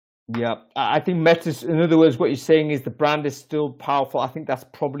 Yeah, I think Meta's, in other words, what you're saying is the brand is still powerful. I think that's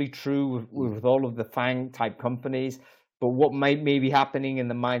probably true with all of the FANG type companies. But what may be happening in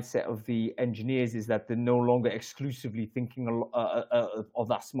the mindset of the engineers is that they're no longer exclusively thinking of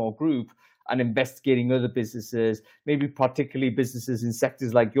that small group and investigating other businesses, maybe particularly businesses in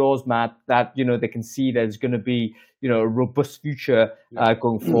sectors like yours, Matt, that, you know, they can see there's going to be, you know, a robust future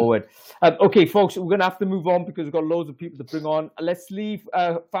going forward. Okay, folks, we're going to have to move on because we've got loads of people to bring on. Let's leave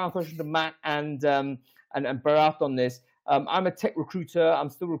final question to Matt and Bharat on this. I'm a tech recruiter. I'm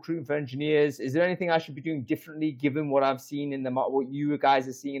still recruiting for engineers. Is there anything I should be doing differently given what I've seen in the market, what you guys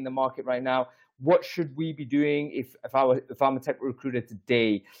are seeing in the market right now? What should we be doing if I'm a tech recruiter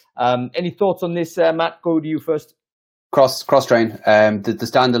today? Any thoughts on this, Matt? Go to you first. Cross train. The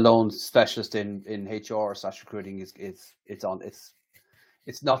standalone specialist in HR / recruiting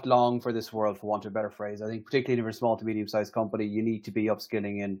it's not long for this world, for want of a better phrase. I think particularly if you're a small to medium sized company, you need to be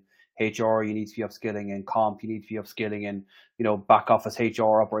upskilling in HR, you need to be upskilling in comp, you need to be upskilling in, you know, back office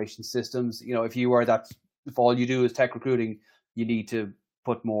HR operations systems. You know, if all you do is tech recruiting, you need to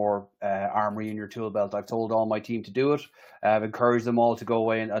put more armory in your tool belt. I've told all my team to do it. I've encouraged them all to go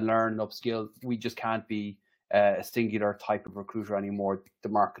away and learn and upskill. We just can't be a singular type of recruiter anymore. The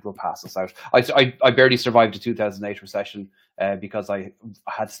market will pass us out. I barely survived the 2008 recession because I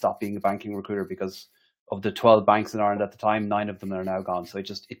had to stop being a banking recruiter because of the 12 banks in Ireland at the time, 9 of them are now gone. So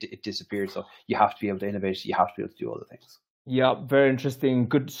it disappeared. So you have to be able to innovate. You have to be able to do other things. Yeah, very interesting.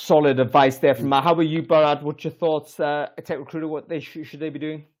 Good, solid advice there from Matt. How about you, Bharat? What's your thoughts? A tech recruiter, what they should they be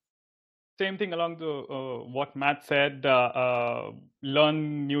doing? Same thing along the what Matt said.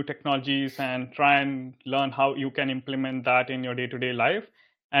 Learn new technologies and try and learn how you can implement that in your day-to-day life.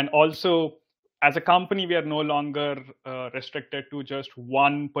 And also, as a company, we are no longer restricted to just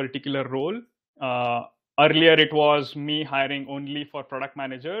one particular role. Earlier, it was me hiring only for product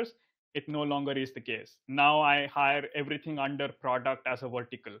managers. It no longer is the case. Now I hire everything under product as a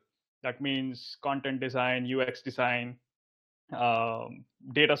vertical. That means content design, UX design,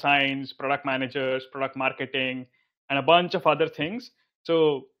 data science, product managers, product marketing, and a bunch of other things.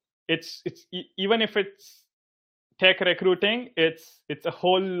 So even if it's tech recruiting, it's a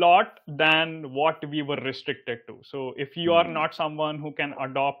whole lot than what we were restricted to. So if you are not someone who can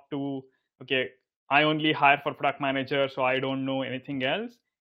adopt to, okay, I only hire for product manager, so I don't know anything else,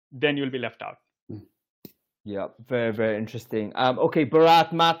 then you'll be left out. Yeah, very, very interesting. Okay,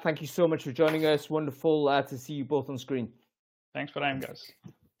 Bharat, Matt, thank you so much for joining us. Wonderful to see you both on screen. Thanks for having us.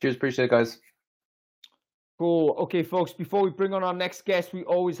 Cheers, appreciate it, guys. Cool. Okay, folks, before we bring on our next guest, we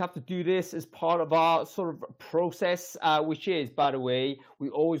always have to do this as part of our sort of process, which is, by the way, we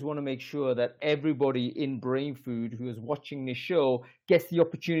always want to make sure that everybody in Brainfood who is watching this show gets the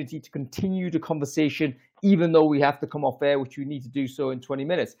opportunity to continue the conversation, even though we have to come off air, which we need to do so in 20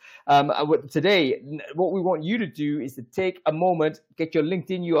 minutes. Today, what we want you to do is to take a moment, get your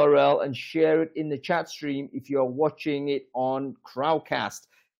LinkedIn URL and share it in the chat stream if you're watching it on Crowdcast.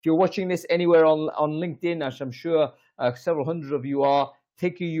 If you're watching this anywhere on LinkedIn, as I'm sure several hundred of you are,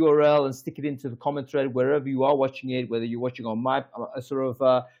 take your URL and stick it into the comment thread wherever you are watching it, whether you're watching on my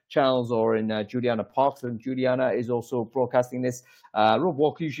channels or in Juliana Parks. And Juliana is also broadcasting this. Rob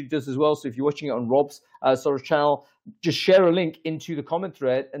Walker usually does as well. So if you're watching it on Rob's channel, just share a link into the comment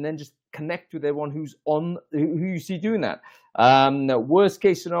thread and then just connect with everyone who you see doing that. Worst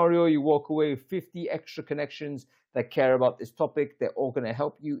case scenario, you walk away with 50 extra connections that care about this topic. They're all going to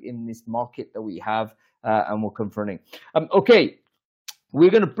help you in this market that we have and we're confronting. Okay, we're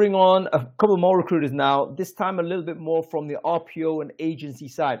going to bring on a couple more recruiters now, this time a little bit more from the RPO and agency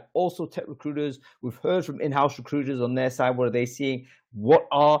side, also tech recruiters. We've heard from in-house recruiters on their side. What are they seeing? What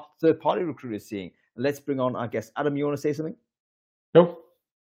are third-party recruiters seeing? Let's bring on our guest. Adam, you want to say something? Nope.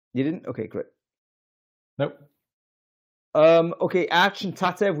 You didn't? Okay, great. Nope. Okay, Ash and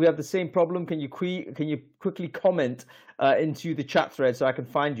Tatev, we have the same problem. Can you quickly comment into the chat thread so I can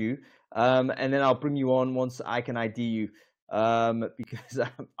find you, and then I'll bring you on once I can ID you, because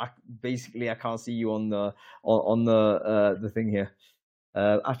I can't see you on the thing here.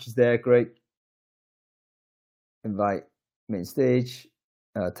 Ash is there, great. Invite main stage.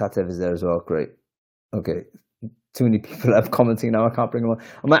 Tatev is there as well, great. Okay. Too many people have commenting now. I can't bring them on.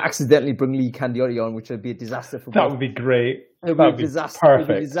 I might accidentally bring Lee Candioti on, which would be a disaster for both. That would be great. It would be a disaster. Perfect.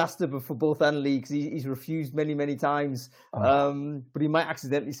 It would be a disaster for both and Lee, because he's refused many times. But he might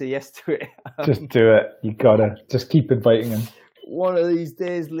accidentally say yes to it. Just do it. You gotta just keep inviting him. One of these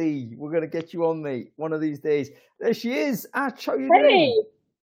days, Lee, we're gonna get you on, mate. One of these days. There she is. Ash, how you doing?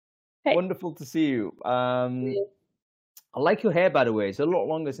 Hey. Wonderful to see you. I like your hair, by the way. It's a lot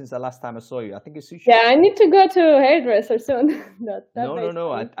longer since the last time I saw you. I think it's sushi. Yeah, I need to go to a hairdresser soon.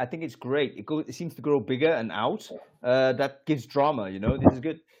 No. I think it's great. It seems to grow bigger and out. That gives drama, you know. This is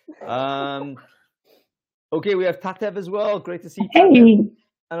good. Okay, we have Tatev as well. Great to see Tatev. Hey.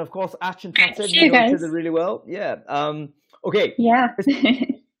 And of course, Ash and Tatev, you know each other really well. Yeah. Okay. Yeah.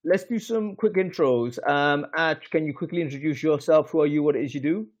 Let's do some quick intros. Ash, can you quickly introduce yourself? Who are you? What it is you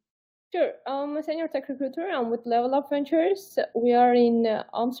do? Sure. I'm a senior tech recruiter. I'm with Level Up Ventures. We are in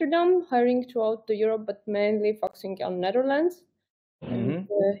Amsterdam, hiring throughout Europe, but mainly focusing on Netherlands. And,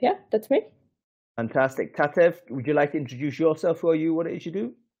 yeah, that's me. Fantastic. Tatev, would you like to introduce yourself? Who are you? What it is you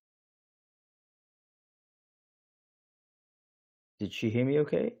do? Did she hear me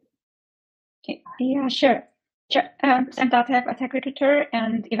okay? Yeah, sure. I'm Tatev, a tech recruiter,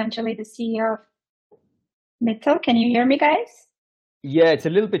 and eventually the CEO of Mittel. Can you hear me, guys? Yeah, it's a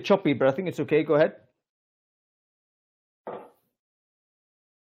little bit choppy, but I think it's okay. Go ahead.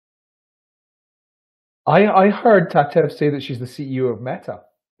 I heard Tatev say that she's the CEO of Meta.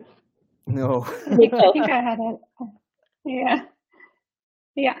 No. I think I had it.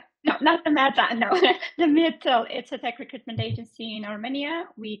 Yeah. No, not the Meta. No, the Mittel. It's a tech recruitment agency in Armenia.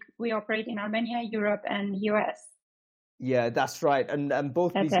 We operate in Armenia, Europe, and US. Yeah, that's right. And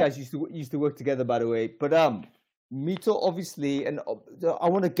both these guys used to work together, by the way. But Mito, obviously, and I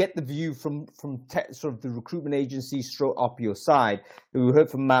want to get the view from sort of the recruitment agency stroke up your side. We heard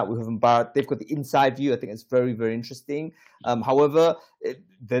from Matt, we heard from Bharat. They've got the inside view. I think it's very, very interesting. However,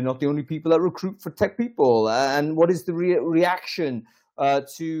 they're not the only people that recruit for tech people. And what is the reaction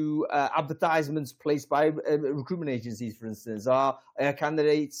to advertisements placed by recruitment agencies, for instance? Are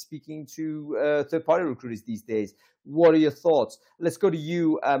candidates speaking to third-party recruiters these days? What are your thoughts? Let's go to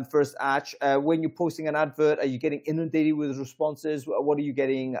you first, Ash. When you're posting an advert, are you getting inundated with responses? What are you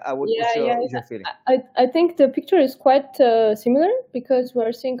getting? What's your feeling? I think the picture is quite similar, because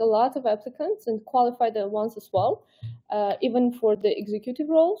we're seeing a lot of applicants and qualified ones as well. Even for the executive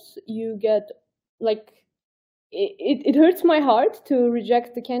roles, you get it hurts my heart to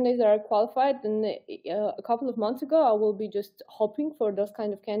reject the candidates that are qualified. And a couple of months ago, I will be just hoping for those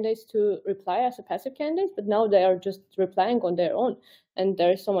kind of candidates to reply as a passive candidate, but now they are just replying on their own, and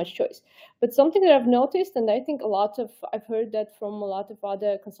there is so much choice. But something that I've noticed, and I think I've heard that from a lot of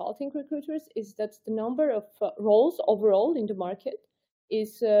other consulting recruiters, is that the number of roles overall in the market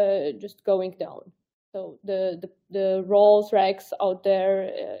is just going down. So the roles recs out there,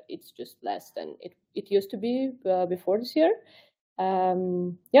 it's just less than it used to be before this year.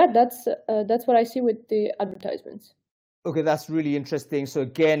 Yeah, that's what I see with the advertisements. Okay, that's really interesting. So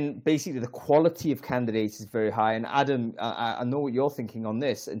again, basically the quality of candidates is very high. And Adam, I know what you're thinking on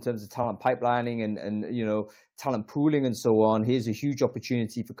this in terms of talent pipelining and talent pooling and so on. Here's a huge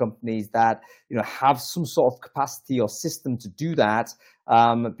opportunity for companies that have some sort of capacity or system to do that,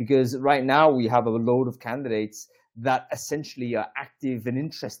 because right now we have a load of candidates that essentially are active and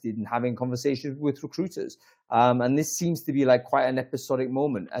interested in having conversations with recruiters. And this seems to be like quite an episodic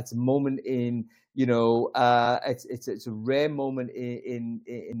moment. It's a moment in it's a rare moment in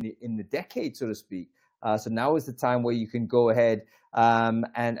the decade, so to speak. So now is the time where you can go ahead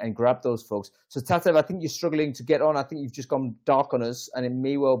and grab those folks. So Tatev, I think you're struggling to get on. I think you've just gone dark on us, and it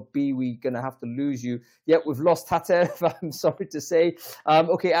may well be we're going to have to lose you. Yep, we've lost Tatev. I'm sorry to say.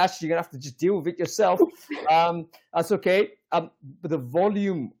 Okay, Ash, you're going to have to just deal with it yourself. That's okay. But the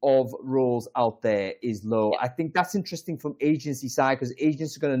volume of roles out there is low. I think that's interesting from agency side, because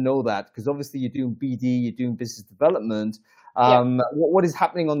agents are going to know that, because obviously you're doing BD, you're doing business development. What is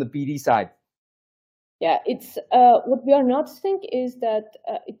happening on the BD side? Yeah, it's what we are noticing is that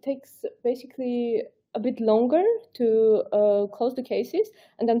it takes basically a bit longer to close the cases.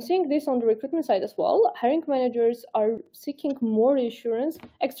 And I'm seeing this on the recruitment side as well. Hiring managers are seeking more reassurance,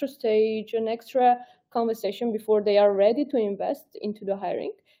 extra stage, and extra conversation before they are ready to invest into the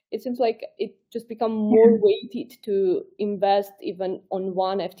hiring. It seems like it just become more weighted to invest even on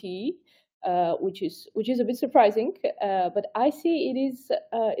one FTE, which is a bit surprising. But I see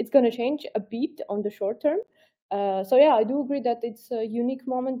it's going to change a bit on the short term. So yeah, I do agree that it's a unique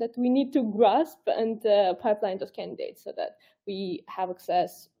moment that we need to grasp and pipeline those candidates so that we have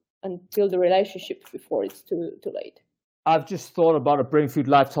access and build a relationship before it's too late. I've just thought about a Brainfood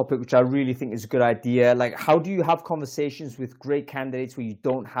Live topic, which I really think is a good idea. Like, how do you have conversations with great candidates where you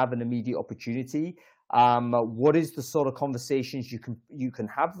don't have an immediate opportunity? What is the sort of conversations you can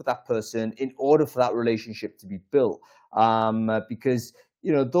have with that person in order for that relationship to be built? Because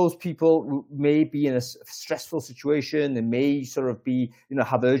those people may be in a stressful situation. They may sort of be,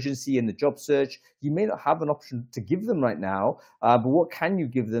 have urgency in the job search. You may not have an option to give them right now, but what can you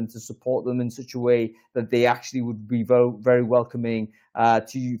give them to support them in such a way that they actually would be very, very welcoming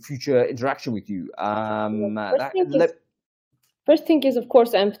to future interaction with you? First thing is, of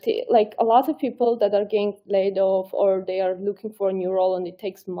course, empathy. Like a lot of people that are getting laid off or they are looking for a new role and it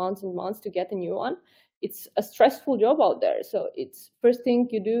takes months and months to get a new one. It's a stressful job out there. So it's first thing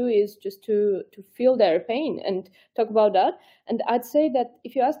you do is just to feel their pain and talk about that. And I'd say that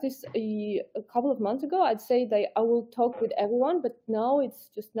if you asked this a couple of months ago, I'd say that I will talk with everyone, but now it's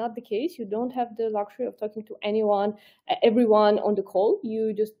just not the case. You don't have the luxury of talking to everyone on the call.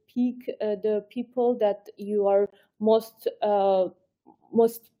 You just pick the people that you are most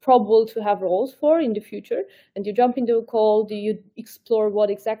probable to have roles for in the future, and you jump into a call. Do you explore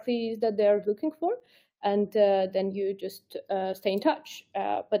what exactly is that they're looking for? And then you just stay in touch.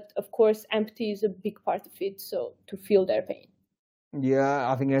 But of course, empathy is a big part of it. So to feel their pain. Yeah,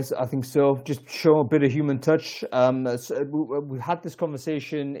 I think so. Just show a bit of human touch. We had this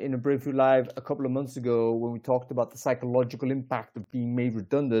conversation in a Brainfood Live a couple of months ago when we talked about the psychological impact of being made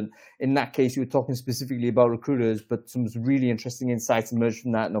redundant. In that case, you were talking specifically about recruiters, but some really interesting insights emerged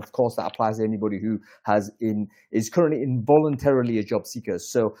from that. And of course, that applies to anybody who is currently involuntarily a job seeker.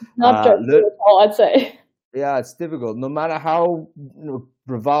 So not just at all, I'd say. Yeah, it's difficult. No matter how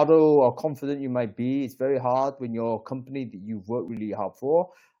bravado or confident you might be, it's very hard when your company that you've worked really hard for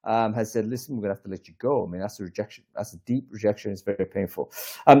has said, listen, we're going to have to let you go. I mean, that's a rejection. That's a deep rejection. It's very painful.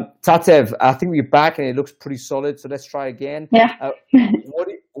 Tatev, I think we're back and it looks pretty solid. So let's try again. Yeah.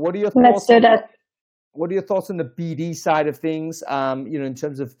 What are your thoughts? Let's do that. What are your thoughts on the BD side of things? In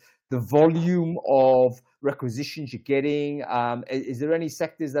terms of the volume of requisitions you're getting, is there any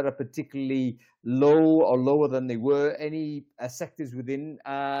sectors that are particularly low or lower than they were? Any sectors within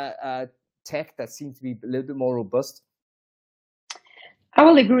tech that seem to be a little bit more robust? I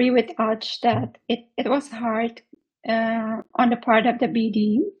will agree with Aj that it was hard on the part of the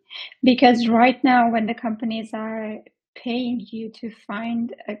BD, because right now when the companies are paying you to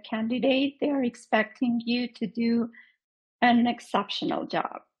find a candidate, they are expecting you to do an exceptional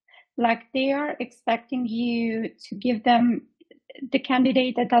job. Like they are expecting you to give them the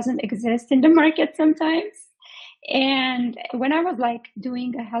candidate that doesn't exist in the market sometimes. And when I was like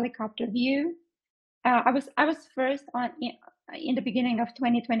doing a helicopter view, I was first on in the beginning of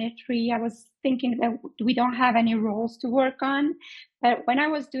 2023. I was thinking that we don't have any roles to work on, but when I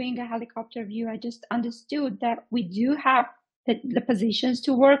was doing a helicopter view, I just understood that we do have the positions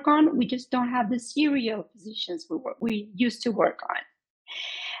to work on. We just don't have the serial positions we used to work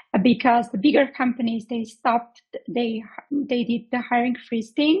on, because the bigger companies, they stopped, they did the hiring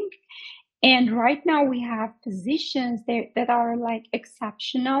freeze thing. And right now we have positions that are like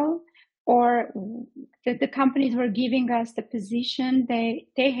exceptional, or the companies were giving us the position they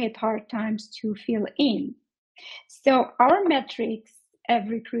had hard times to fill in. So our metrics of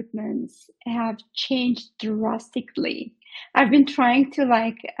recruitments have changed drastically. I've been trying to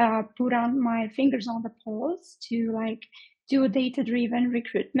like put on my fingers on the pulse to like do data-driven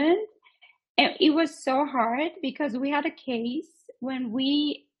recruitment. And it was so hard because we had a case when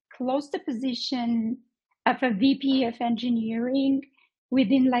we closed the position of a VP of engineering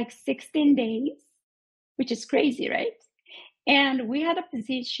within like 16 days, which is crazy, right? And we had a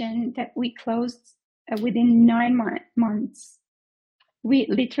position that we closed within 9 months. We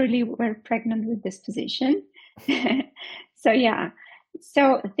literally were pregnant with this position. So yeah,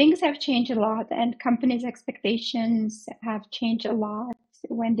 so things have changed a lot, and companies' expectations have changed a lot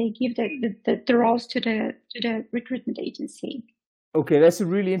when they give the roles to the recruitment agency. Okay, that's a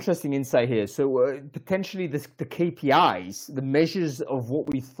really interesting insight here. So potentially the KPIs, the measures of what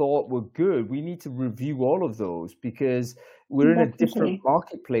we thought were good, we need to review all of those because we're in a different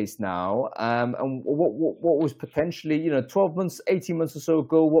marketplace now. And what was potentially, 12 months, 18 months or so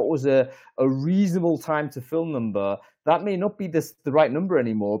ago, what was a reasonable time to fill number, that may not be the right number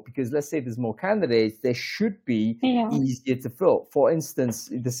anymore, because let's say there's more candidates, they should be easier to fill. For instance,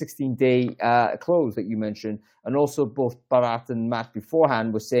 the 16-day close that you mentioned, and also both Bharat and Matt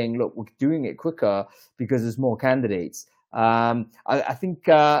beforehand were saying, look, we're doing it quicker because there's more candidates. I think,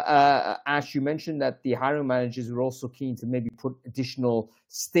 Ash, you mentioned that the hiring managers were also keen to maybe put additional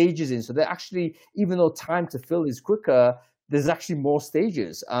stages in. So they're actually, even though time to fill is quicker, there's actually more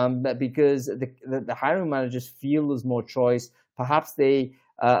stages because the hiring managers feel there's more choice. Perhaps they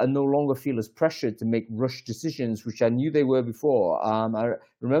no longer feel as pressured to make rush decisions, which I knew they were before. I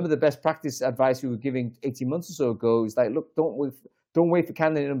remember the best practice advice we were giving 18 months or so ago is like, look, don't wait for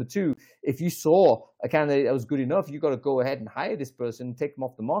candidate number 2. If you saw a candidate that was good enough, you got to go ahead and hire this person and take them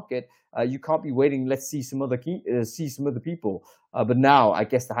off the market. You can't be waiting. Let's see some other people. But now I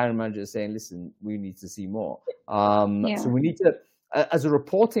guess the hiring manager is saying, listen, we need to see more. So we need to, as a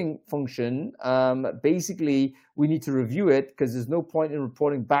reporting function, basically we need to review it, because there's no point in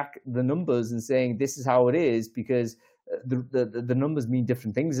reporting back the numbers and saying this is how it is, because the numbers mean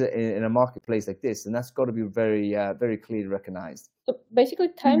different things in a marketplace like this, and that's got to be very very clearly recognized. So basically,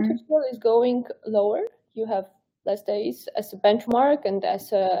 time to fill is going lower. You have less days as a benchmark and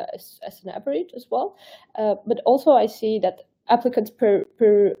as an average as well. But also, I see that applicants per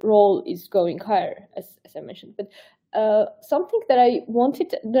role is going higher, as I mentioned. But something that I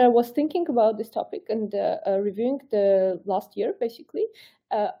was thinking about this topic and reviewing the last year, basically,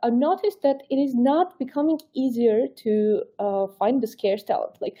 I noticed that it is not becoming easier to find the scarce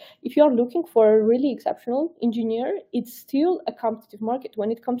talent. Like, if you are looking for a really exceptional engineer, it's still a competitive market.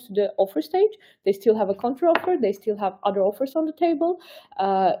 When it comes to the offer stage, they still have a counter offer. They still have other offers on the table.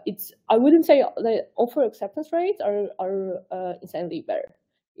 I wouldn't say the offer acceptance rates are insanely better.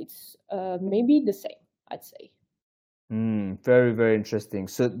 It's maybe the same, I'd say. Very, very interesting.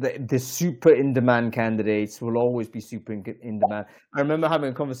 So the super in-demand candidates will always be super in demand. I remember having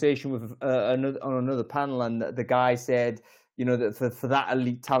a conversation with on another panel, and the guy said, that for that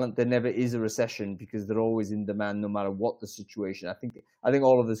elite talent, there never is a recession because they're always in demand no matter what the situation. I think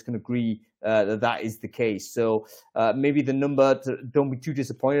all of us can agree that is the case. So maybe the number, don't be too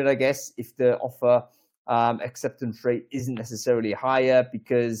disappointed, I guess, if the offer acceptance rate isn't necessarily higher,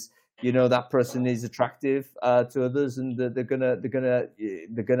 because that person is attractive to others, and they're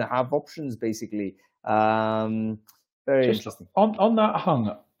gonna have options, basically. Very interesting. On that,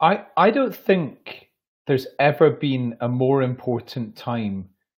 Hung, I don't think there's ever been a more important time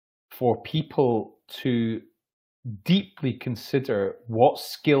for people to deeply consider what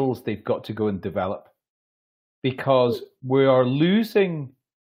skills they've got to go and develop, because we are losing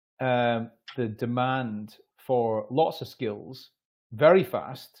the demand for lots of skills very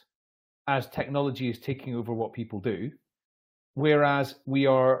fast as technology is taking over what people do, whereas we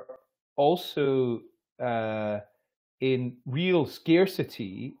are also in real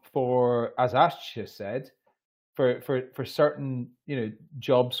scarcity for, as Ash just said, for certain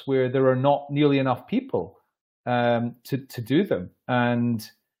jobs where there are not nearly enough people to do them. And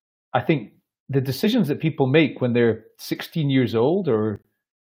I think the decisions that people make when they're 16 years old or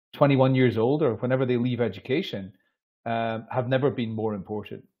 21 years old or whenever they leave education have never been more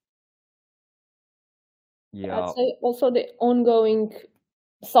important. Yeah, I'd say also the ongoing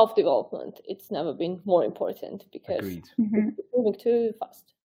self-development. It's never been more important because it's moving too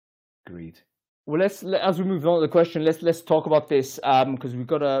fast. Agreed. Well, as we move on to the question, let's talk about this because we've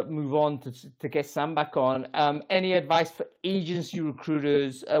got to move on to get Sam back on. Any advice for agency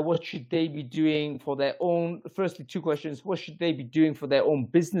recruiters? What should they be doing for their own? Firstly, two questions: what should they be doing for their own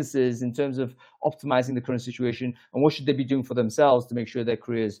businesses in terms of optimizing the current situation, and what should they be doing for themselves to make sure their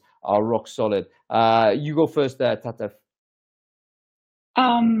careers are rock solid? You go first, there, Tatev.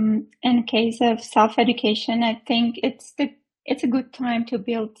 In case of self-education, I think it's a good time to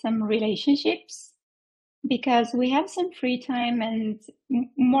build some relationships because we have some free time and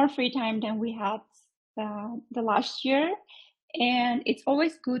more free time than we had the last year. And it's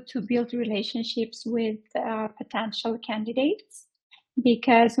always good to build relationships with potential candidates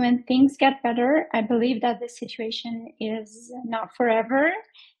because when things get better, I believe that the situation is not forever.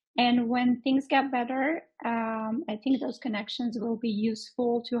 And when things get better, I think those connections will be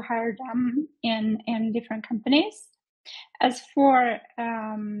useful to hire them in different companies. As for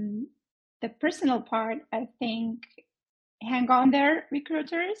the personal part, I think hang on there,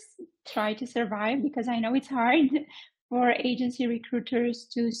 recruiters. Try to survive because I know it's hard for agency recruiters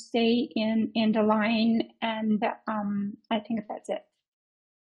to stay in the line, and I think that's it.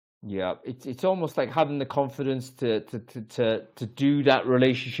 Yeah, it's almost like having the confidence to do that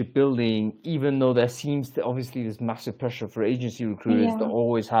relationship building, even though there seems to obviously there's massive pressure for agency recruiters to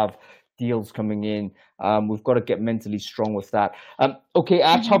always have deals coming in. We've got to get mentally strong with that. Okay,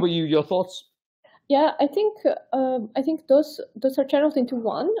 Ash, how about you? Your thoughts? Yeah, I think those are channeled into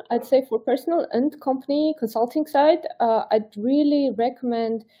one. I'd say for personal and company consulting side, I'd really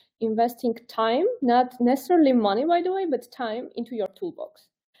recommend investing time, not necessarily money, by the way, but time into your toolbox.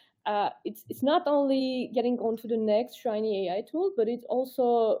 It's not only getting onto the next shiny AI tool, but it's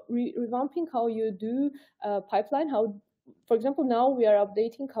also revamping how you do pipeline. How, for example, now we are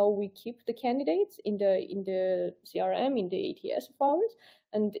updating how we keep the candidates in the CRM, in the ATS of ours,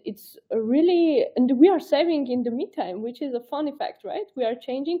 and it's really, and we are saving in the meantime, which is a fun effect, right? We are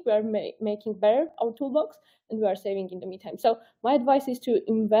changing, we are making better our toolbox, and we are saving in the meantime. So my advice is to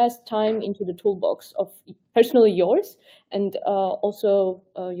invest time into the toolbox of personally yours and also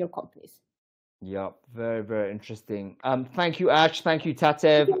your companies. Yeah, very, very interesting. Thank you, Ash. Thank you,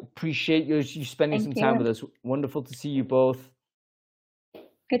 Tatev. Appreciate you spending some time with us. Wonderful to see you both.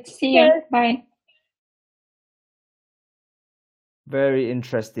 Good to see you. Bye. Very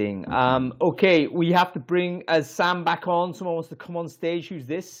interesting. Okay, we have to bring Sam back on. Someone wants to come on stage. Who's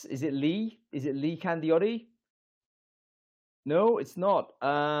this? Is it Lee? Is it Lee Candiotti? No, it's not.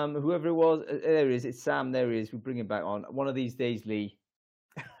 Whoever it was, there he is. It's Sam. There he is. We bring him back on. One of these days, Lee.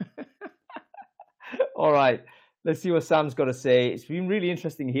 All right. Let's see what Sam's got to say. It's been really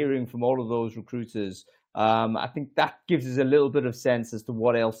interesting hearing from all of those recruiters. I think that gives us a little bit of sense as to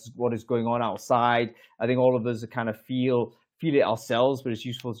what is going on outside. I think all of us kind of feel it ourselves, but it's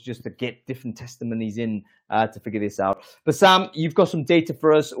useful just to get different testimonies in to figure this out. But Sam, you've got some data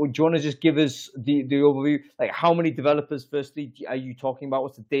for us. Or do you want to just give us the overview? Like, how many developers, firstly, are you talking about?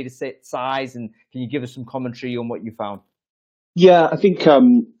 What's the data set size? And can you give us some commentary on what you found? Yeah, I think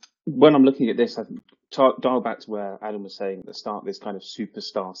when I'm looking at this, I dial back to where Adam was saying at the start, this kind of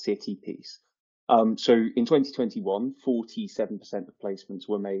superstar city piece. So in 2021, 47% of placements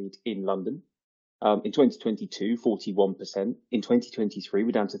were made in London. In 2022, 41%. In 2023,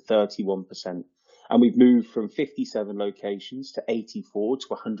 we're down to 31%. And we've moved from 57 locations to 84 to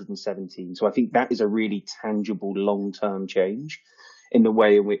 117. So I think that is a really tangible long-term change in the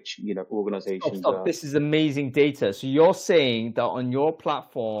way in which, organizations are. This is amazing data. So you're saying that on your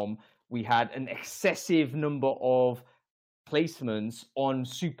platform, we had an excessive number of placements on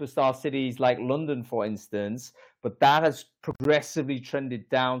superstar cities like London, for instance, but that has progressively trended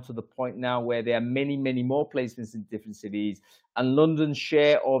down to the point now where there are many, many more placements in different cities. And London's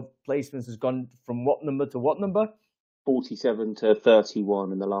share of placements has gone from what number to what number? 47 to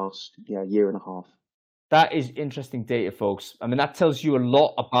 31 in the last year and a half. That is interesting data, folks. I mean, that tells you a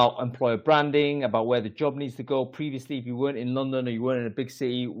lot about employer branding, about where the job needs to go. Previously, if you weren't in London or you weren't in a big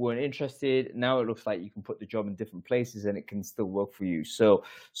city, weren't interested. Now it looks like you can put the job in different places and it can still work for you. So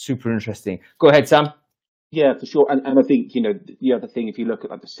super interesting. Go ahead, Sam. Yeah, for sure. And I think, the other thing, if you look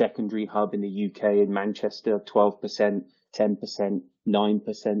at like the secondary hub in the UK in Manchester, 12%, 10%,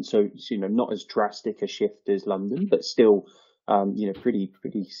 9%. So, not as drastic a shift as London, but still,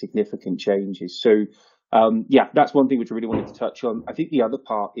 pretty significant changes. So, that's one thing which I really wanted to touch on. I think the other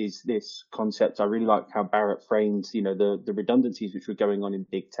part is this concept. I really like how Barrett framed, the redundancies which were going on in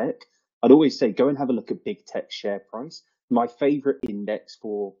big tech. I'd always say, go and have a look at big tech share price. My favorite index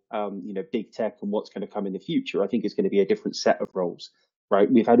for, big tech and what's going to come in the future, I think is going to be a different set of roles,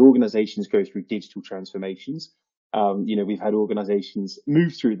 right? We've had organizations go through digital transformations. We've had organizations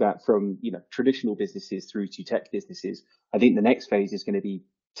move through that from, traditional businesses through to tech businesses. I think the next phase is going to be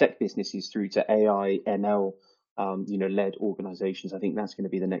tech businesses through to AI, ML, led organizations. I think that's going to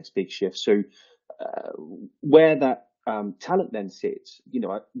be the next big shift. So where that talent then sits,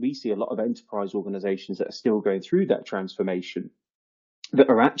 we see a lot of enterprise organizations that are still going through that transformation that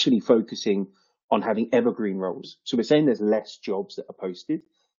are actually focusing on having evergreen roles. So we're saying there's less jobs that are posted.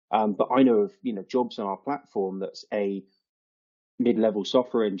 But I know of, jobs on our platform that's a mid-level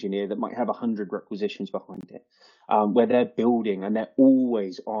software engineer that might have 100 requisitions behind it, where they're building and they're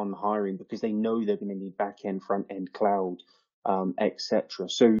always on hiring because they know they're going to need back-end, front-end, cloud, etc.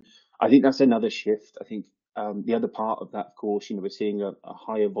 So I think that's another shift. I think the other part of that, of course, we're seeing a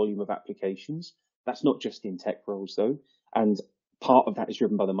higher volume of applications. That's not just in tech roles, though. And part of that is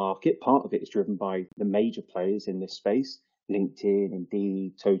driven by the market. Part of it is driven by the major players in this space. LinkedIn,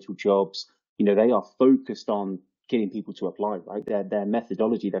 Indeed, Total Jobs, they are focused on getting people to apply, right? Their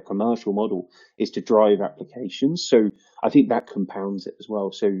methodology, their commercial model is to drive applications. So I think that compounds it as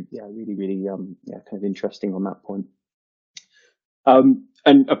well. So really, kind of interesting on that point.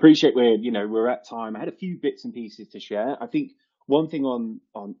 And appreciate we're at time. I had a few bits and pieces to share. I think one thing on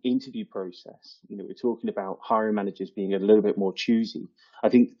interview process, we're talking about hiring managers being a little bit more choosy. I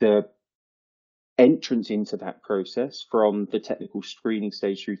think the entrance into that process from the technical screening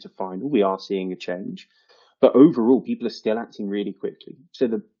stage through to final, we are seeing a change. But overall, people are still acting really quickly. So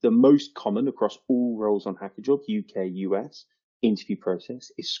the most common across all roles on HackerJob, UK, US, interview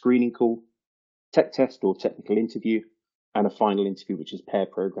process is screening call, tech test or technical interview, and a final interview, which is pair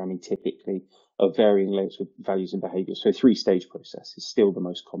programming, typically of varying lengths with values and behaviors. So 3-stage process is still the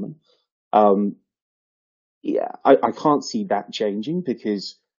most common. I can't see that changing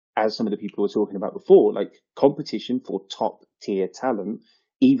because, as some of the people were talking about before, like competition for top tier talent,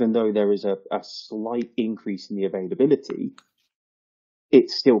 even though there is a slight increase in the availability,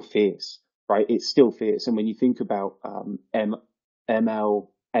 it's still fierce, right? It's still fierce. And when you think about ML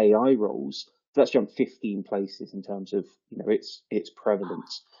AI roles, that's jumped 15 places in terms of its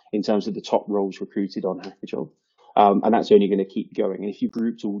prevalence in terms of the top roles recruited on HackerJob. And that's only going to keep going. And if you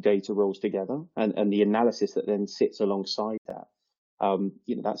grouped all data roles together and the analysis that then sits alongside that,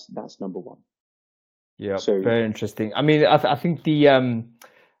 that's number one. Yeah, so very interesting. I mean, I think the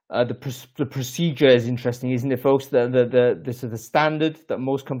procedure is interesting, isn't it, folks? The standard that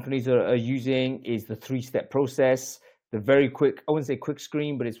most companies are using is the 3-step process. The very quick, I wouldn't say quick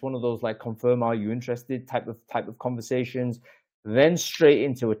screen, but it's one of those like confirm, are you interested type of conversations. Then straight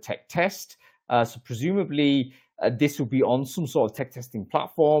into a tech test. So presumably this will be on some sort of tech testing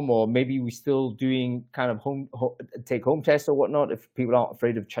platform, or maybe we're still doing kind of take home tests or whatnot if people aren't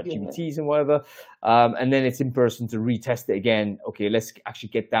afraid of ChatGPTs and whatever. And then it's in person to retest it again. Okay, let's actually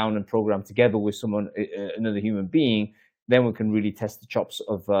get down and program together with someone, another human being. Then we can really test the chops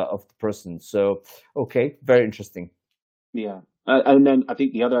of the person. So, okay, very interesting. Yeah. And then I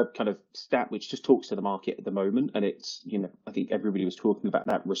think the other kind of stat which just talks to the market at the moment, and it's, I think everybody was talking about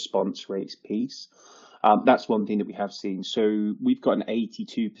that response rates piece. That's one thing that we have seen. So we've got an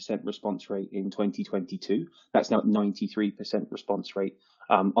 82% response rate in 2022. That's now 93% response rate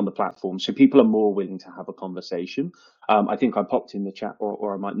on the platform. So people are more willing to have a conversation. I think I popped in the chat,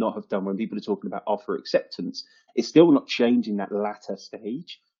 or I might not have done, when people are talking about offer acceptance, it's still not changing that latter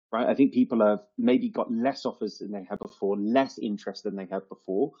stage. Right, I think people have maybe got less offers than they had before, less interest than they had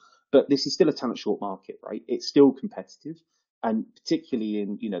before, but this is still a talent short market, right? It's still competitive, and particularly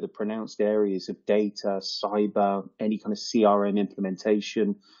in the pronounced areas of data, cyber, any kind of CRM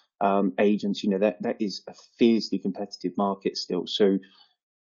implementation, agents. That is a fiercely competitive market still. So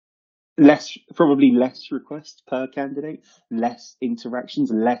probably less requests per candidate, less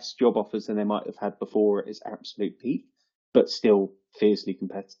interactions, less job offers than they might have had before at its absolute peak, but still fiercely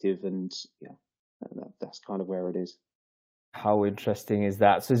competitive, and that's kind of where it is. How interesting is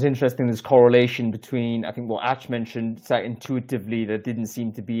that? So it's interesting, this correlation between, I think what Ash mentioned, it's like intuitively there didn't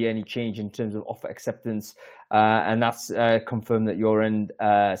seem to be any change in terms of offer acceptance, and that's confirmed at your end,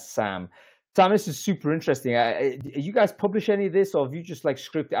 Sam. Sam, this is super interesting. You guys publish any of this, or have you just like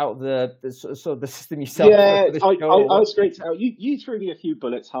scripted out the system yourself? Yeah, I scraped it out. You threw me a few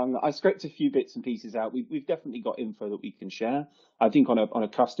bullets, Hung. I scraped a few bits and pieces out. We've definitely got info that we can share. I think on a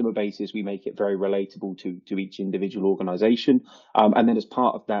customer basis, we make it very relatable to each individual organization. And then as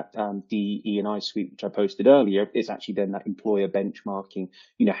part of that DE&I suite, which I posted earlier, it's actually then that employer benchmarking.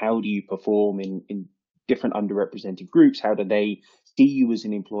 How do you perform in different underrepresented groups? How do they see you as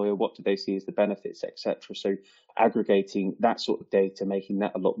an employer? What do they see as the benefits, etc.? So aggregating that sort of data, making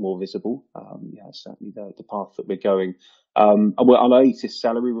that a lot more visible. Certainly the path that we're going. Our latest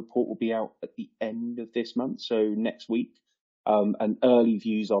salary report will be out at the end of this month, so next week. And early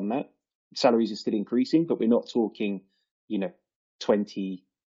views on that. Salaries are still increasing, but we're not talking, 20,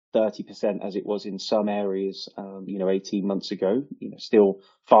 30% as it was in some areas, 18 months ago. Still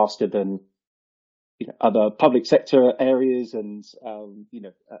faster than other public sector areas and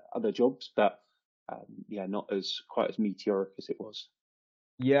other jobs, but not quite as meteoric as it was.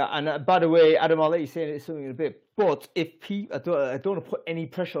 Yeah, and by the way, Adam, I'll let you say something in a bit. But if people, I don't want to put any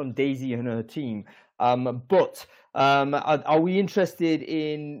pressure on Daisy and her team. But are we interested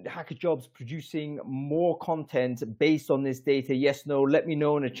in Hacker Jobs producing more content based on this data? Yes, no. Let me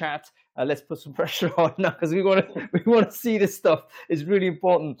know in the chat. Let's put some pressure on now because we want to see this stuff. It's really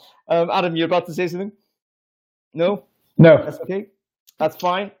important. Adam, you're about to say something? No. That's okay. That's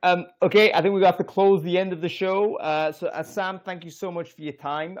fine. Okay, I think we have to close the end of the show. So Sam, thank you so much for your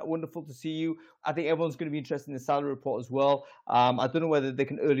time. Wonderful to see you. I think everyone's going to be interested in the salary report as well. I don't know whether they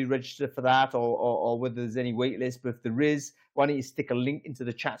can early register for that or whether there's any wait list, but if there is, why don't you stick a link into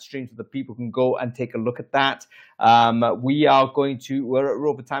the chat stream so that people can go and take a look at that. We're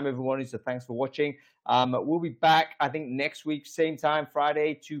over time, everyone, so thanks for watching. We'll be back, I think, next week, same time,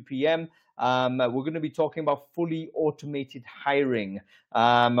 Friday, 2 p.m. We're going to be talking about fully automated hiring.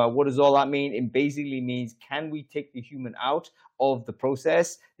 What does all that mean? It basically means, can we take the human out of the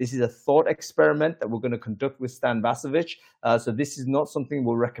process? This is a thought experiment that we're going to conduct with Stan Vasovich. So this is not something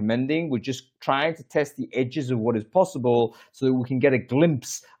we're recommending. We're just trying to test the edges of what is possible so that we can get a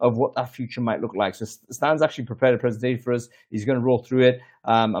glimpse of what that future might look like. So Stan's actually prepared a presentation for us. He's going to roll through it.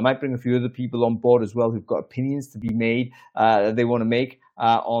 I might bring a few other people on board as well who've got opinions to be made that they want to make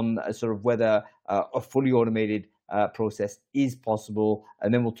on sort of whether a fully automated process is possible,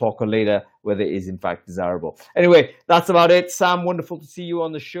 and then we'll talk later whether it is in fact desirable. Anyway, that's about it. Sam, wonderful to see you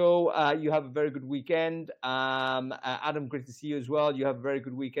on the show. You have a very good weekend. Adam, great to see you as well. You have a very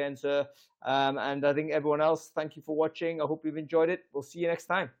good weekend, sir. And I think everyone else, thank you for watching. I hope you've enjoyed it. We'll see you next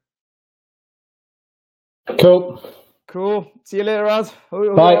time. Cool. See you later, Raz. Bye.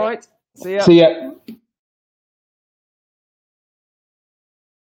 All right. See ya.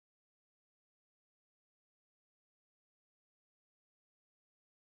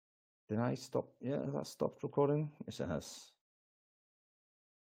 Did I stop? Yeah, that stopped recording. Yes, it has.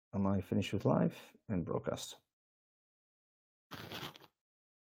 Am I finished with live and broadcast?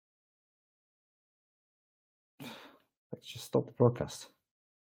 Let's just stop the broadcast.